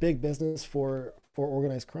this is big business for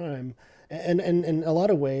organized crime. And in a lot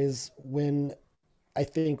of ways, when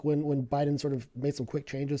Biden sort of made some quick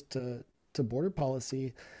changes to border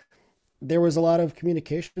policy, there was a lot of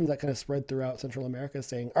communication that kind of spread throughout Central America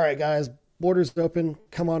saying, all right, guys, borders open,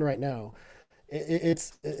 come on right now.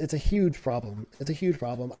 It's a huge problem. It's a huge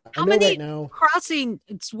problem. How many right now, crossings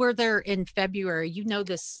were there in February?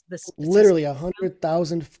 This literally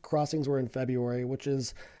 100,000 crossings were in February, which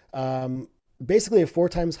is basically 4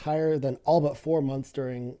 times higher than all but 4 months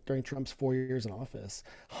during Trump's 4 years in office.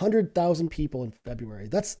 100,000 people in February.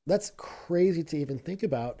 That's crazy to even think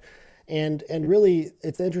about. And really,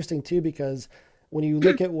 it's interesting too, because when you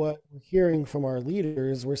look at what we're hearing from our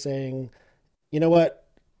leaders, we're saying, you know what?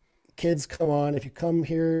 Kids, come on. If you come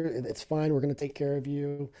here, it's fine. We're going to take care of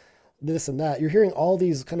you, this and that. You're hearing all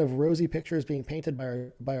these kind of rosy pictures being painted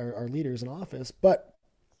by our leaders in office. But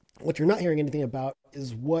what you're not hearing anything about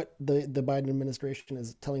is what the Biden administration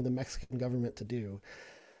is telling the Mexican government to do.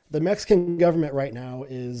 The Mexican government right now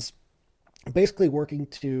is basically working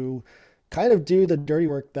to kind of do the dirty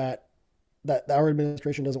work that our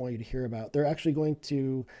administration doesn't want you to hear about. They're actually going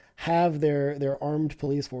to have their armed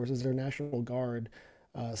police forces, their National Guard,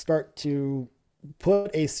 start to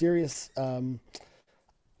put a serious, I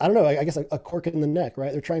don't know, I guess a cork in the neck,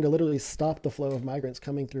 right? They're trying to literally stop the flow of migrants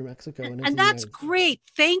coming through Mexico. And that's great.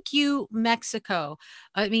 Thank you, Mexico.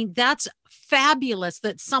 I mean, that's fabulous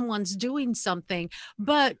that someone's doing something,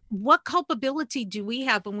 but what culpability do we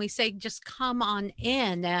have when we say just come on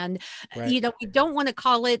in? And Right. we don't want to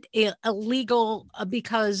call it illegal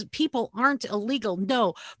because people aren't illegal,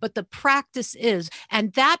 no, but the practice is.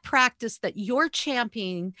 And that practice that you're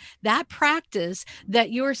championing, that practice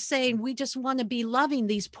that you're saying we just want to be loving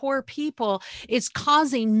these poor people, is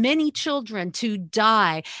causing many children to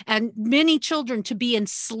die and many children to be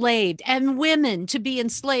enslaved and women to be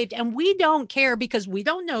enslaved. And we don't care because we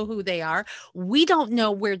don't know who they are. We don't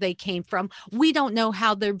know where they came from. We don't know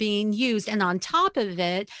how they're being used. And on top of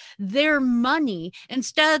it, their money,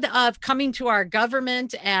 instead of coming to our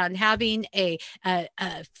government and having a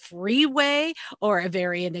free way or a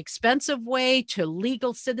very inexpensive way to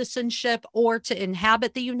legal citizenship or to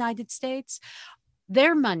inhabit the United States,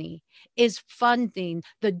 their money is funding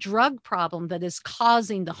the drug problem that is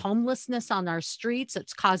causing the homelessness on our streets.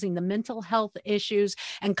 It's causing the mental health issues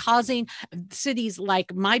and causing cities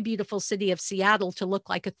like my beautiful city of Seattle to look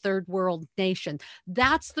like a third world nation.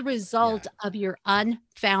 That's the result of your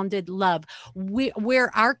unfounded love,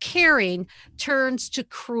 where our caring turns to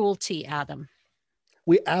cruelty, Adam.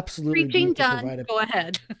 We absolutely Preaching need to done. provide Go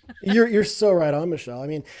ahead. You're so right on, Michelle. I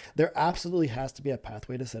mean, there absolutely has to be a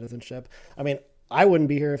pathway to citizenship. I mean, I wouldn't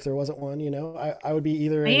be here if there wasn't one. I would be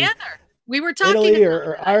either in We were talking Italy about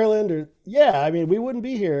or Ireland or I mean, we wouldn't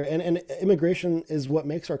be here. And immigration is what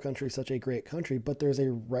makes our country such a great country. But there's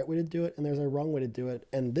a right way to do it and there's a wrong way to do it.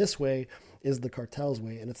 And this way is the cartel's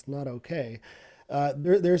way, and it's not okay.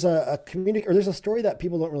 There's a community, or there's a story that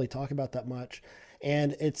people don't really talk about that much,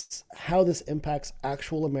 and it's how this impacts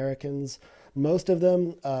actual Americans. Most of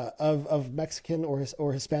them of Mexican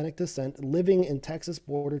or Hispanic descent, living in Texas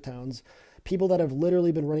border towns, people that have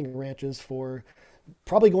literally been running ranches for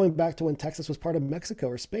probably going back to when Texas was part of Mexico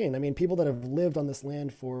or Spain. I mean, people that have lived on this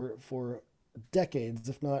land for decades,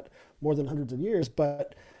 if not more than hundreds of years.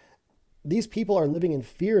 But these people are living in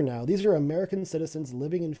fear now. These are American citizens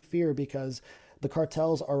living in fear because the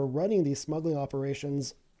cartels are running these smuggling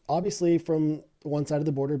operations, obviously from one side of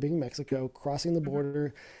the border being Mexico, crossing the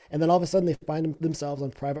border, and then all of a sudden they find themselves on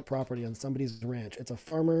private property on somebody's ranch. It's a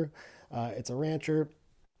farmer, it's a rancher.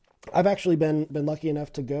 I've actually been lucky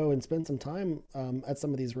enough to go and spend some time at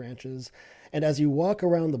some of these ranches. And as you walk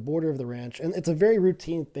around the border of the ranch, and it's a very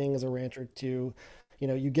routine thing as a rancher to,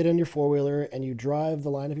 you get in your four-wheeler and you drive the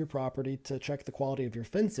line of your property to check the quality of your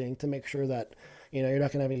fencing to make sure that, you're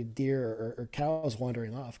not going to have any deer or cows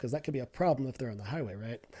wandering off, because that could be a problem if they're on the highway,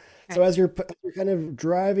 right? So as you're kind of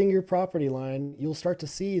driving your property line, you'll start to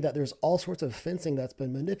see that there's all sorts of fencing that's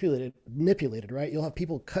been manipulated, right? You'll have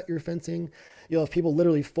people cut your fencing. You'll have people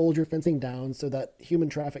literally fold your fencing down so that human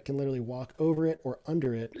traffic can literally walk over it or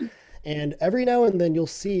under it. And every now and then you'll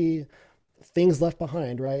see things left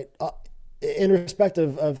behind, right? In respect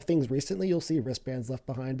of things recently, you'll see wristbands left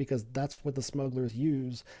behind because that's what the smugglers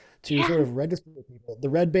use to sort of register people. The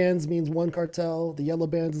red bands means one cartel, the yellow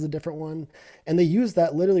bands is a different one. And they use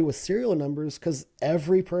that literally with serial numbers because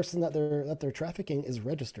every person that they're trafficking is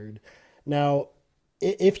registered. Now,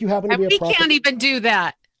 if you happen to be we can't even do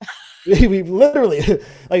that. We literally,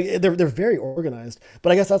 like, they're very organized,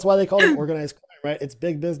 but I guess that's why they call them organized crime, right? It's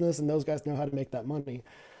big business and those guys know how to make that money.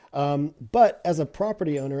 But as a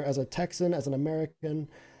property owner, as a Texan, as an American,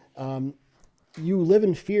 you live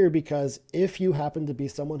in fear because if you happen to be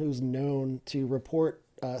someone who's known to report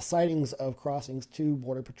sightings of crossings to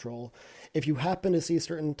Border Patrol, if you happen to see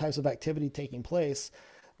certain types of activity taking place,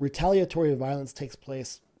 retaliatory violence takes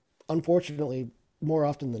place, unfortunately, more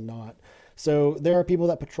often than not. So there are people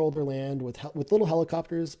that patrol their land with little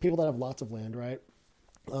helicopters, people that have lots of land, right?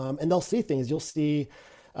 And they'll see things. You'll see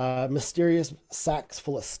mysterious sacks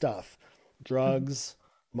full of stuff, drugs,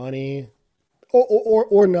 money,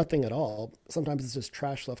 or nothing at all. Sometimes it's just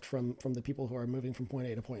trash left from the people who are moving from point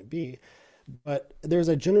A to point B. But there's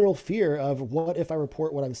a general fear of, what if I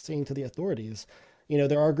report what I'm seeing to the authorities?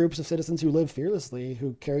 There are groups of citizens who live fearlessly,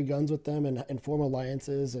 who carry guns with them and form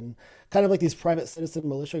alliances, and kind of like these private citizen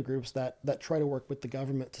militia groups that try to work with the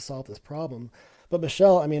government to solve this problem. But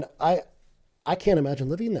Michelle, I mean, I can't imagine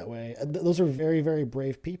living that way. Those are very, very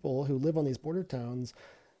brave people who live on these border towns.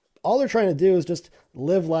 All they're trying to do is just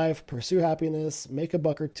live life, pursue happiness, make a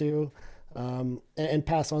buck or two, and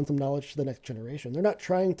pass on some knowledge to the next generation. They're not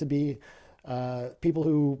trying to be people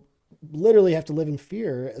who literally have to live in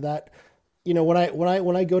fear that,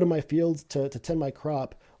 when I go to my fields to tend my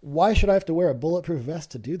crop, why should I have to wear a bulletproof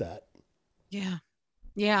vest to do that? Yeah.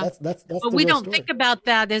 Yeah. That's But the we real don't story. think about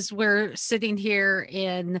that as we're sitting here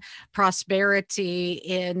in prosperity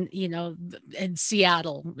in, in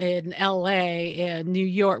Seattle, in LA, in New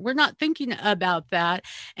York. We're not thinking about that.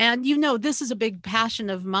 And, this is a big passion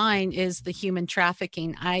of mine is the human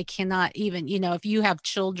trafficking. I cannot even, if you have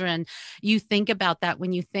children, you think about that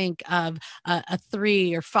when you think of a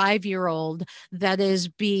 3 or 5 year old that is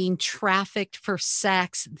being trafficked for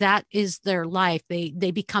sex. That is their life.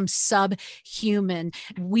 They become subhuman.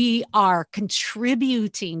 We are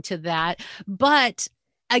contributing to that. But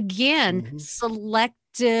again, Hmm.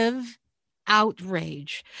 selective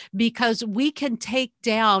outrage, because we can take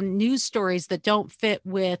down news stories that don't fit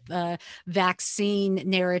with a vaccine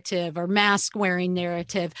narrative or mask wearing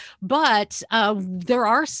narrative. But there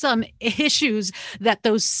are some issues that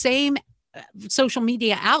those same social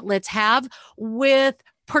media outlets have with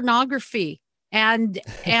pornography and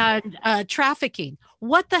trafficking.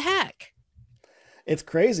 What the heck? It's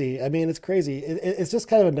crazy. I mean, it's crazy. It's just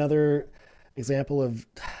kind of another example of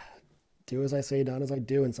do as I say, not as I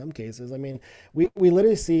do in some cases. I mean, we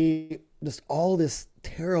literally see just all this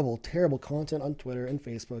terrible, terrible content on Twitter and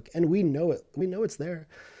Facebook, and we know it. We know it's there.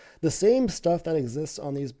 The same stuff that exists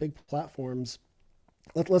on these big platforms.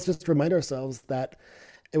 Let's just remind ourselves that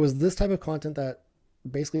it was this type of content that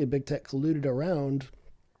basically big tech colluded around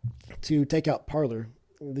to take out Parler.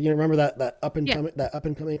 You remember that up and Yeah.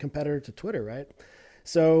 coming competitor to Twitter, right?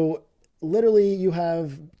 So literally, you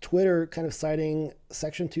have Twitter kind of citing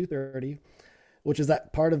Section 230, which is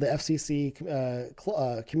that part of the FCC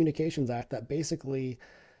Communications Act that basically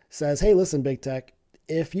says, "Hey, listen, big tech,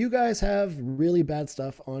 if you guys have really bad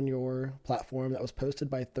stuff on your platform that was posted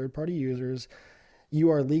by third-party users, you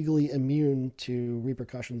are legally immune to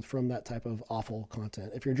repercussions from that type of awful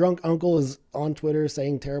content. If your drunk uncle is on Twitter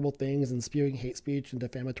saying terrible things and spewing hate speech and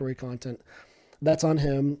defamatory content, that's on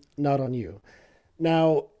him, not on you."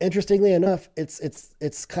 Now, interestingly enough,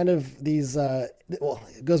 it's kind of these.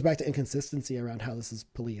 It goes back to inconsistency around how this is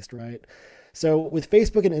policed, right? So with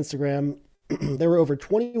Facebook and Instagram, there were over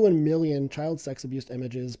 21 million child sex abuse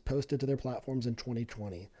images posted to their platforms in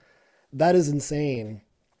 2020. That is insane.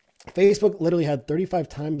 Facebook literally had 35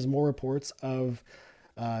 times more reports of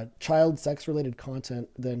child sex related content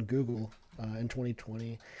than Google in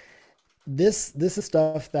 2020. This is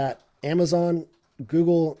stuff that Amazon,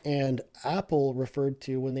 Google, and Apple referred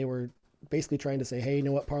to when they were basically trying to say, "Hey, you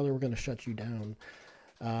know what, Parler, we're going to shut you down."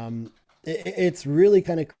 It's really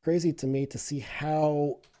kind of crazy to me to see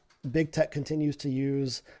how big tech continues to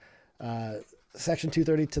use Section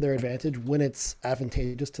 230 to their advantage when it's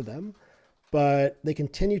advantageous to them, but they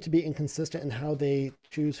continue to be inconsistent in how they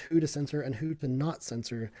choose who to censor and who to not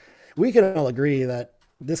censor. We can all agree that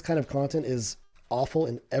this kind of content is awful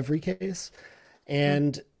in every case.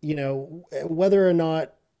 And, whether or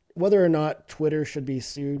not Twitter should be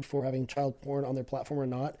sued for having child porn on their platform or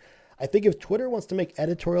not, I think if Twitter wants to make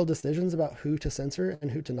editorial decisions about who to censor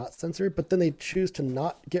and who to not censor, but then they choose to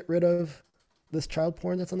not get rid of this child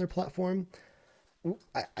porn that's on their platform,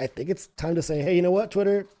 I think it's time to say, "Hey, you know what,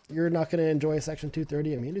 Twitter, you're not going to enjoy Section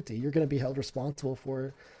 230 immunity. You're going to be held responsible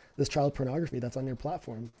for this child pornography that's on your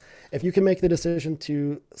platform. If you can make the decision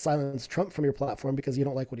to silence Trump from your platform because you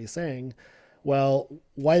don't like what he's saying, well,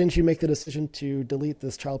 why didn't you make the decision to delete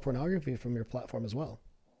this child pornography from your platform as well?"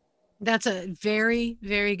 That's a very,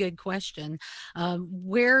 very good question.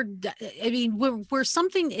 Where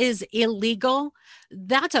something is illegal,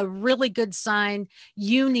 that's a really good sign.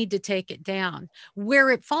 You need to take it down. Where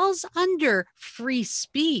it falls under free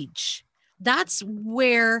speech, that's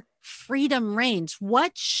where freedom reigns.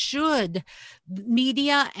 What should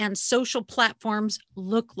media and social platforms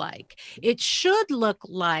look like? It should look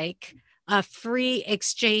like a free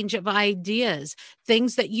exchange of ideas,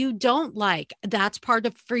 things that you don't like. That's part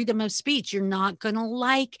of freedom of speech. You're not going to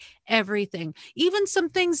like everything, even some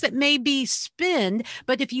things that may be spinned.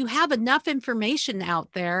 But if you have enough information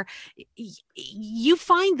out there, you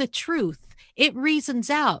find the truth. It reasons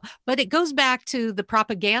out. But it goes back to the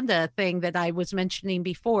propaganda thing that I was mentioning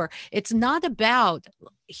before. It's not about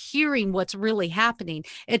hearing what's really happening.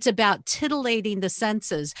 It's about titillating the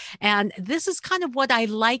senses. And this is kind of what I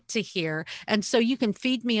like to hear. And so you can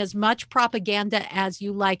feed me as much propaganda as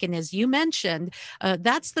you like. And as you mentioned,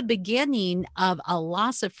 that's the beginning of a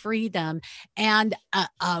loss of freedom and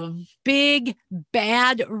a big,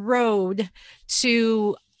 bad road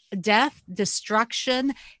to death,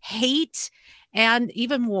 destruction, hate, and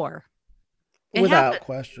even war. It Without happens.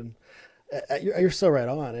 question. You're so right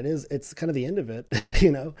on. It's kind of the end of it.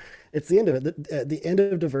 It's the end of it. The end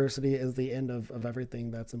of diversity is the end of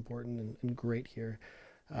everything that's important and great here.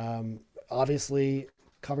 Obviously,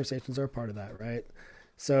 conversations are a part of that, right?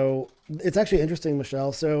 So it's actually interesting,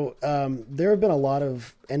 Michelle. So there have been a lot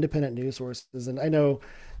of independent news sources, and I know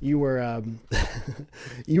you were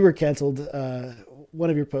you were canceled.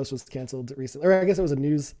 One of your posts was canceled recently, or I guess it was a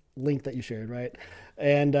news link that you shared, right?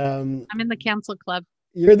 And I'm in the cancel club.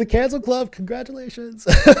 you're in the cancel club. Congratulations.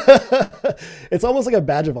 It's almost like a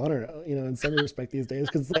badge of honor, in some respect these days,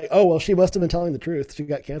 because it's like, oh, well, she must have been telling the truth. She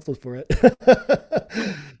got canceled for it.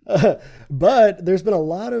 But there's been a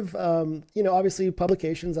lot of, obviously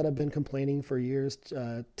publications that have been complaining for years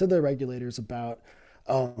to the regulators about,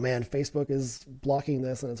 oh man, Facebook is blocking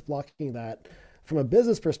this and it's blocking that. From a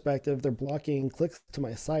business perspective, they're blocking clicks to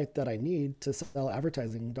my site that I need to sell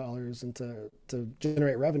advertising dollars and to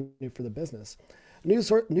generate revenue for the business.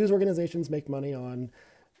 News organizations make money on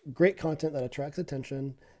great content that attracts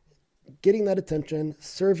attention, getting that attention,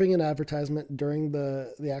 serving an advertisement during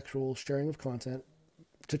the actual sharing of content.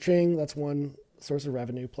 Cha-ching, that's one source of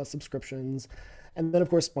revenue, plus subscriptions, and then of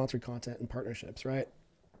course sponsored content and partnerships, right?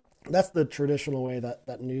 That's the traditional way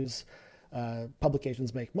that news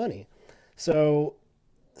publications make money. So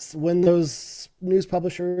when those news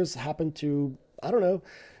publishers happen to, I don't know,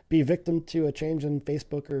 be victim to a change in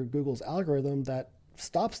Facebook or Google's algorithm that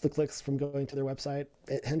stops the clicks from going to their website,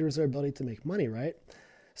 it hinders their ability to make money, right?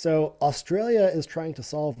 So Australia is trying to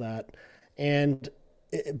solve that,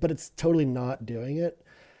 but it's totally not doing it.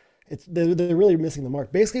 They're really missing the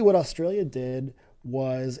mark. Basically, what Australia did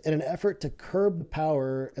was, in an effort to curb the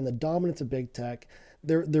power and the dominance of big tech,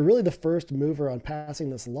 they're really the first mover on passing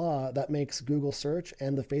this law that makes Google search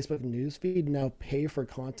and the Facebook news feed now pay for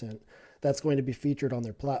content that's going to be featured on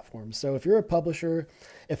their platform. So if you're a publisher,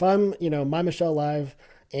 if I'm, My Michelle Live,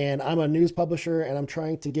 and I'm a news publisher and I'm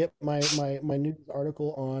trying to get my news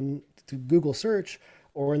article on to Google search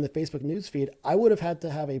or in the Facebook news feed, I would have had to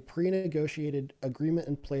have a pre-negotiated agreement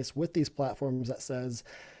in place with these platforms that says,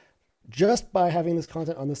 just by having this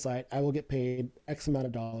content on the site, I will get paid X amount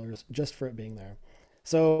of dollars just for it being there.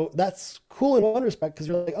 So that's cool in one respect, because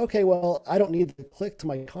you're like, okay, well, I don't need to click to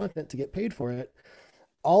my content to get paid for it.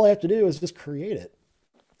 All I have to do is just create it.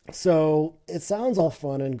 So it sounds all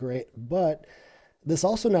fun and great, but this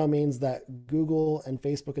also now means that Google and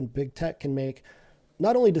Facebook and big tech can make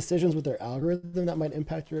not only decisions with their algorithm that might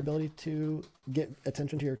impact your ability to get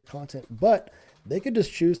attention to your content, but they could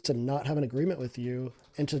just choose to not have an agreement with you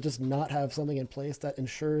and to just not have something in place that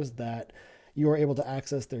ensures that you are able to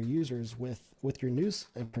access their users with your news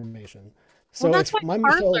information. So well, that's why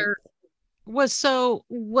Parler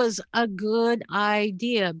was a good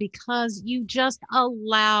idea, because you just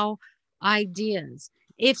allow ideas.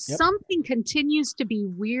 If something continues to be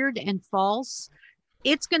weird and false,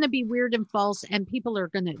 it's going to be weird and false, and people are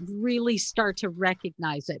going to really start to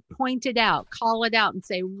recognize it, point it out, call it out, and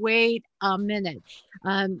say, wait a minute.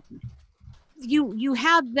 You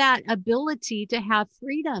have that ability to have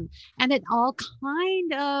freedom, and it all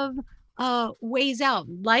kind of weighs out.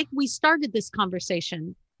 Like we started this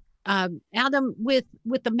conversation, Adam, with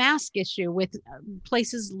the mask issue with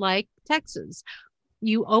places like Texas.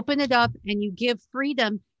 You open it up and you give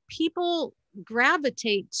freedom, people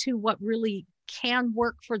gravitate to what really can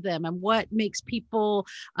work for them and what makes people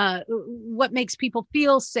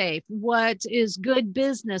feel safe, what is good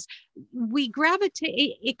business. We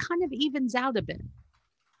gravitate, it kind of evens out a bit.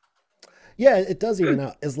 Yeah, it does even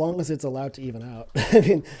out, as long as it's allowed to even out. I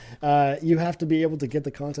mean, you have to be able to get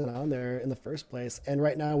the content on there in the first place. And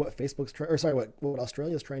right now, what what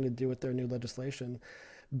Australia is trying to do with their new legislation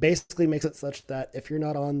basically makes it such that if you're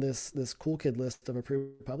not on this cool kid list of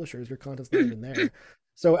approved publishers, your content's not even there.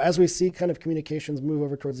 So as we see kind of communications move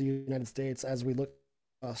over towards the United States, as we look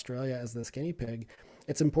at Australia as this guinea pig,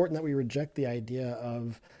 it's important that we reject the idea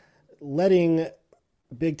of letting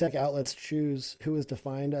big tech outlets choose who is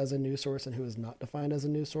defined as a news source and who is not defined as a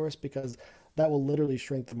news source, because that will literally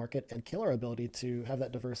shrink the market and kill our ability to have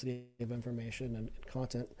that diversity of information and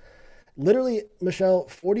content. Literally, Michelle,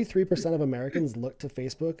 43% of Americans look to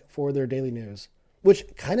Facebook for their daily news, which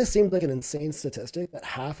kind of seemed like an insane statistic, that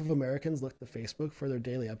half of Americans look to Facebook for their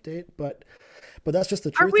daily update. But that's just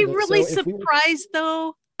the truth. Are we really surprised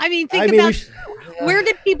though? I mean, where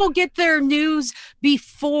did people get their news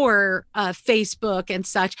before Facebook and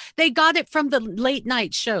such? They got it from the late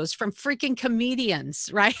night shows, from freaking comedians,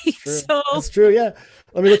 right? That's true. Yeah.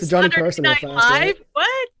 Let me look at Johnny Carson.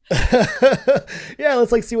 What? Yeah,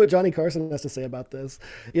 let's see what Johnny Carson has to say about this.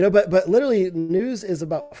 But literally, news is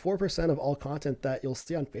about 4% of all content that you'll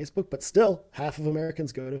see on Facebook, but still half of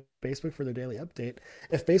Americans go to Facebook for their daily update.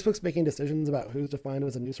 If Facebook's making decisions about who's defined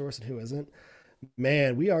as a news source and who isn't,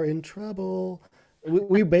 man, we are in trouble.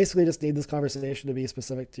 We basically just need this conversation to be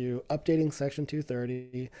specific to updating Section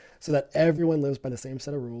 230 so that everyone lives by the same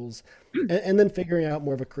set of rules, and then figuring out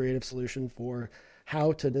more of a creative solution for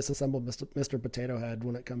how to disassemble Mr. Potato Head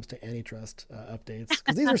when it comes to antitrust updates.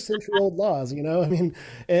 Because these are century-old laws, you know? I mean,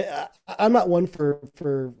 I'm not one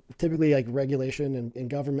for typically like regulation and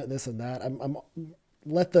government, this and that. I'm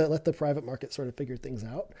let the private market sort of figure things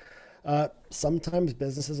out. Sometimes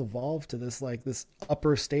businesses evolve to this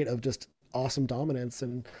upper state of just awesome dominance.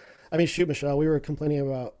 And I mean, shoot, Michelle, we were complaining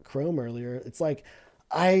about Chrome earlier. It's like,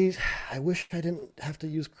 I wish I didn't have to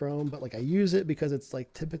use Chrome, but like I use it because it's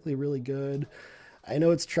like typically really good. I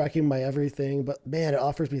know it's tracking my everything, but man, it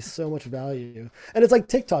offers me so much value. And it's like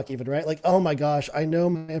TikTok even, right? Like, oh my gosh, I know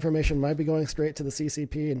my information might be going straight to the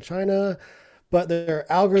CCP in China, but their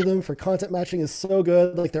algorithm for content matching is so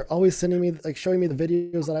good. Like they're always sending me, like showing me the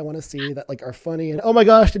videos that I want to see that like are funny. And oh my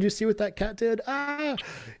gosh, did you see what that cat did?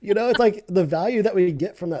 You know, it's like the value that we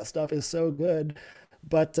get from that stuff is so good.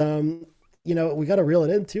 But, you know, we got to reel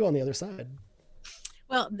it in too on the other side.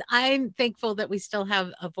 Well, I'm thankful that we still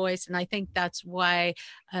have a voice. And I think that's why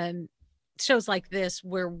shows like this,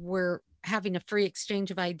 where we're having a free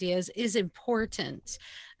exchange of ideas, is important.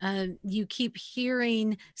 You keep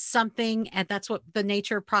hearing something, and that's what the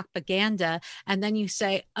nature of propaganda. And then you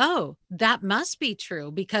say, oh, that must be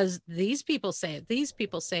true because these people say it, these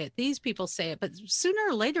people say it, these people say it. But sooner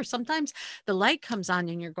or later, sometimes the light comes on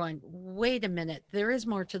and you're going, wait a minute, there is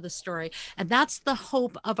more to the story. And that's the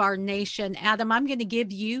hope of our nation. Adam, I'm going to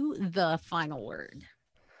give you the final word.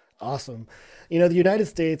 Awesome. You know, the United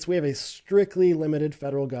States, we have a strictly limited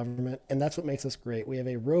federal government, and that's what makes us great. We have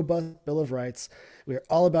a robust Bill of Rights. We are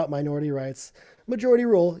all about minority rights. Majority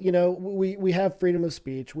rule, you know, we have freedom of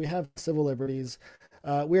speech. We have civil liberties.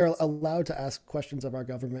 We are allowed to ask questions of our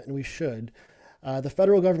government, and we should. The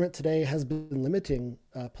federal government today has been limiting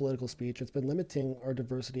political speech. It's been limiting our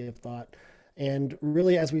diversity of thought. And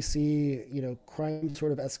really, as we see, you know, crime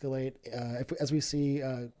sort of escalate, as we see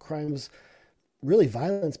crimes, really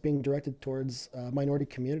violence being directed towards minority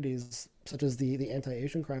communities, such as the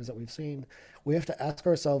anti-Asian crimes that we've seen, we have to ask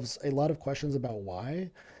ourselves a lot of questions about why,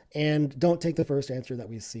 and don't take the first answer that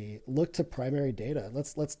we see. Look to primary data.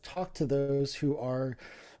 Let's talk to those who are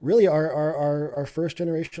really our first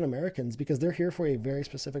generation Americans, because they're here for a very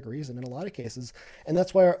specific reason in a lot of cases, and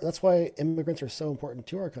that's why immigrants are so important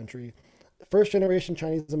to our country. First generation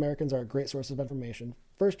Chinese Americans are a great source of information.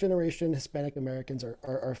 First generation Hispanic Americans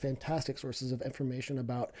are fantastic sources of information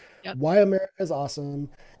about why America is awesome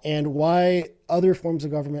and why other forms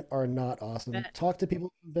of government are not awesome. Talk to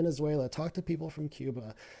people from Venezuela, talk to people from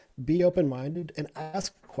Cuba, be open-minded and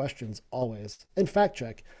ask questions always, and fact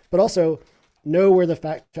check, but also know where the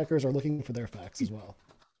fact checkers are looking for their facts as well.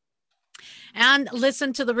 And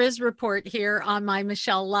listen to the Riz Report here on My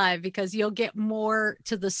Michelle Live, because you'll get more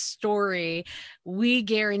to the story. We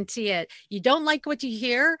guarantee it. You don't like what you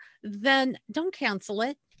hear, then don't cancel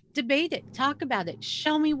it. Debate it, talk about it,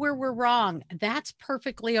 show me where we're wrong. That's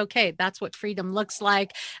perfectly okay. That's what freedom looks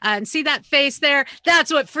like. And see that face there?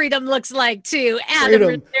 That's what freedom looks like too. Adam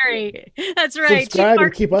Ranieri. That's right. Subscribe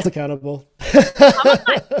and keep us accountable.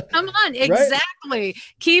 Come on. Exactly. Right.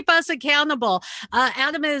 Keep us accountable.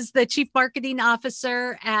 Adam is the Chief Marketing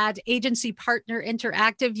Officer at Agency Partner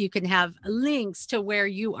Interactive. You can have links to where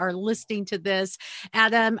you are listening to this.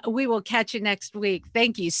 Adam, we will catch you next week.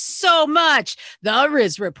 Thank you so much. The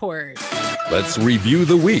Riz Report. Let's review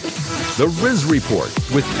the week. The Riz Report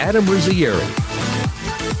with Adam Rizzieri.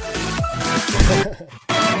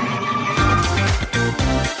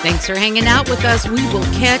 Thanks for hanging out with us. We will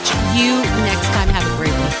catch you next time. Have a great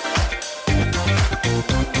week.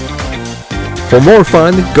 For more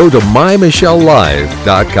fun, go to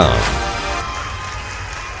mymichellelive.com.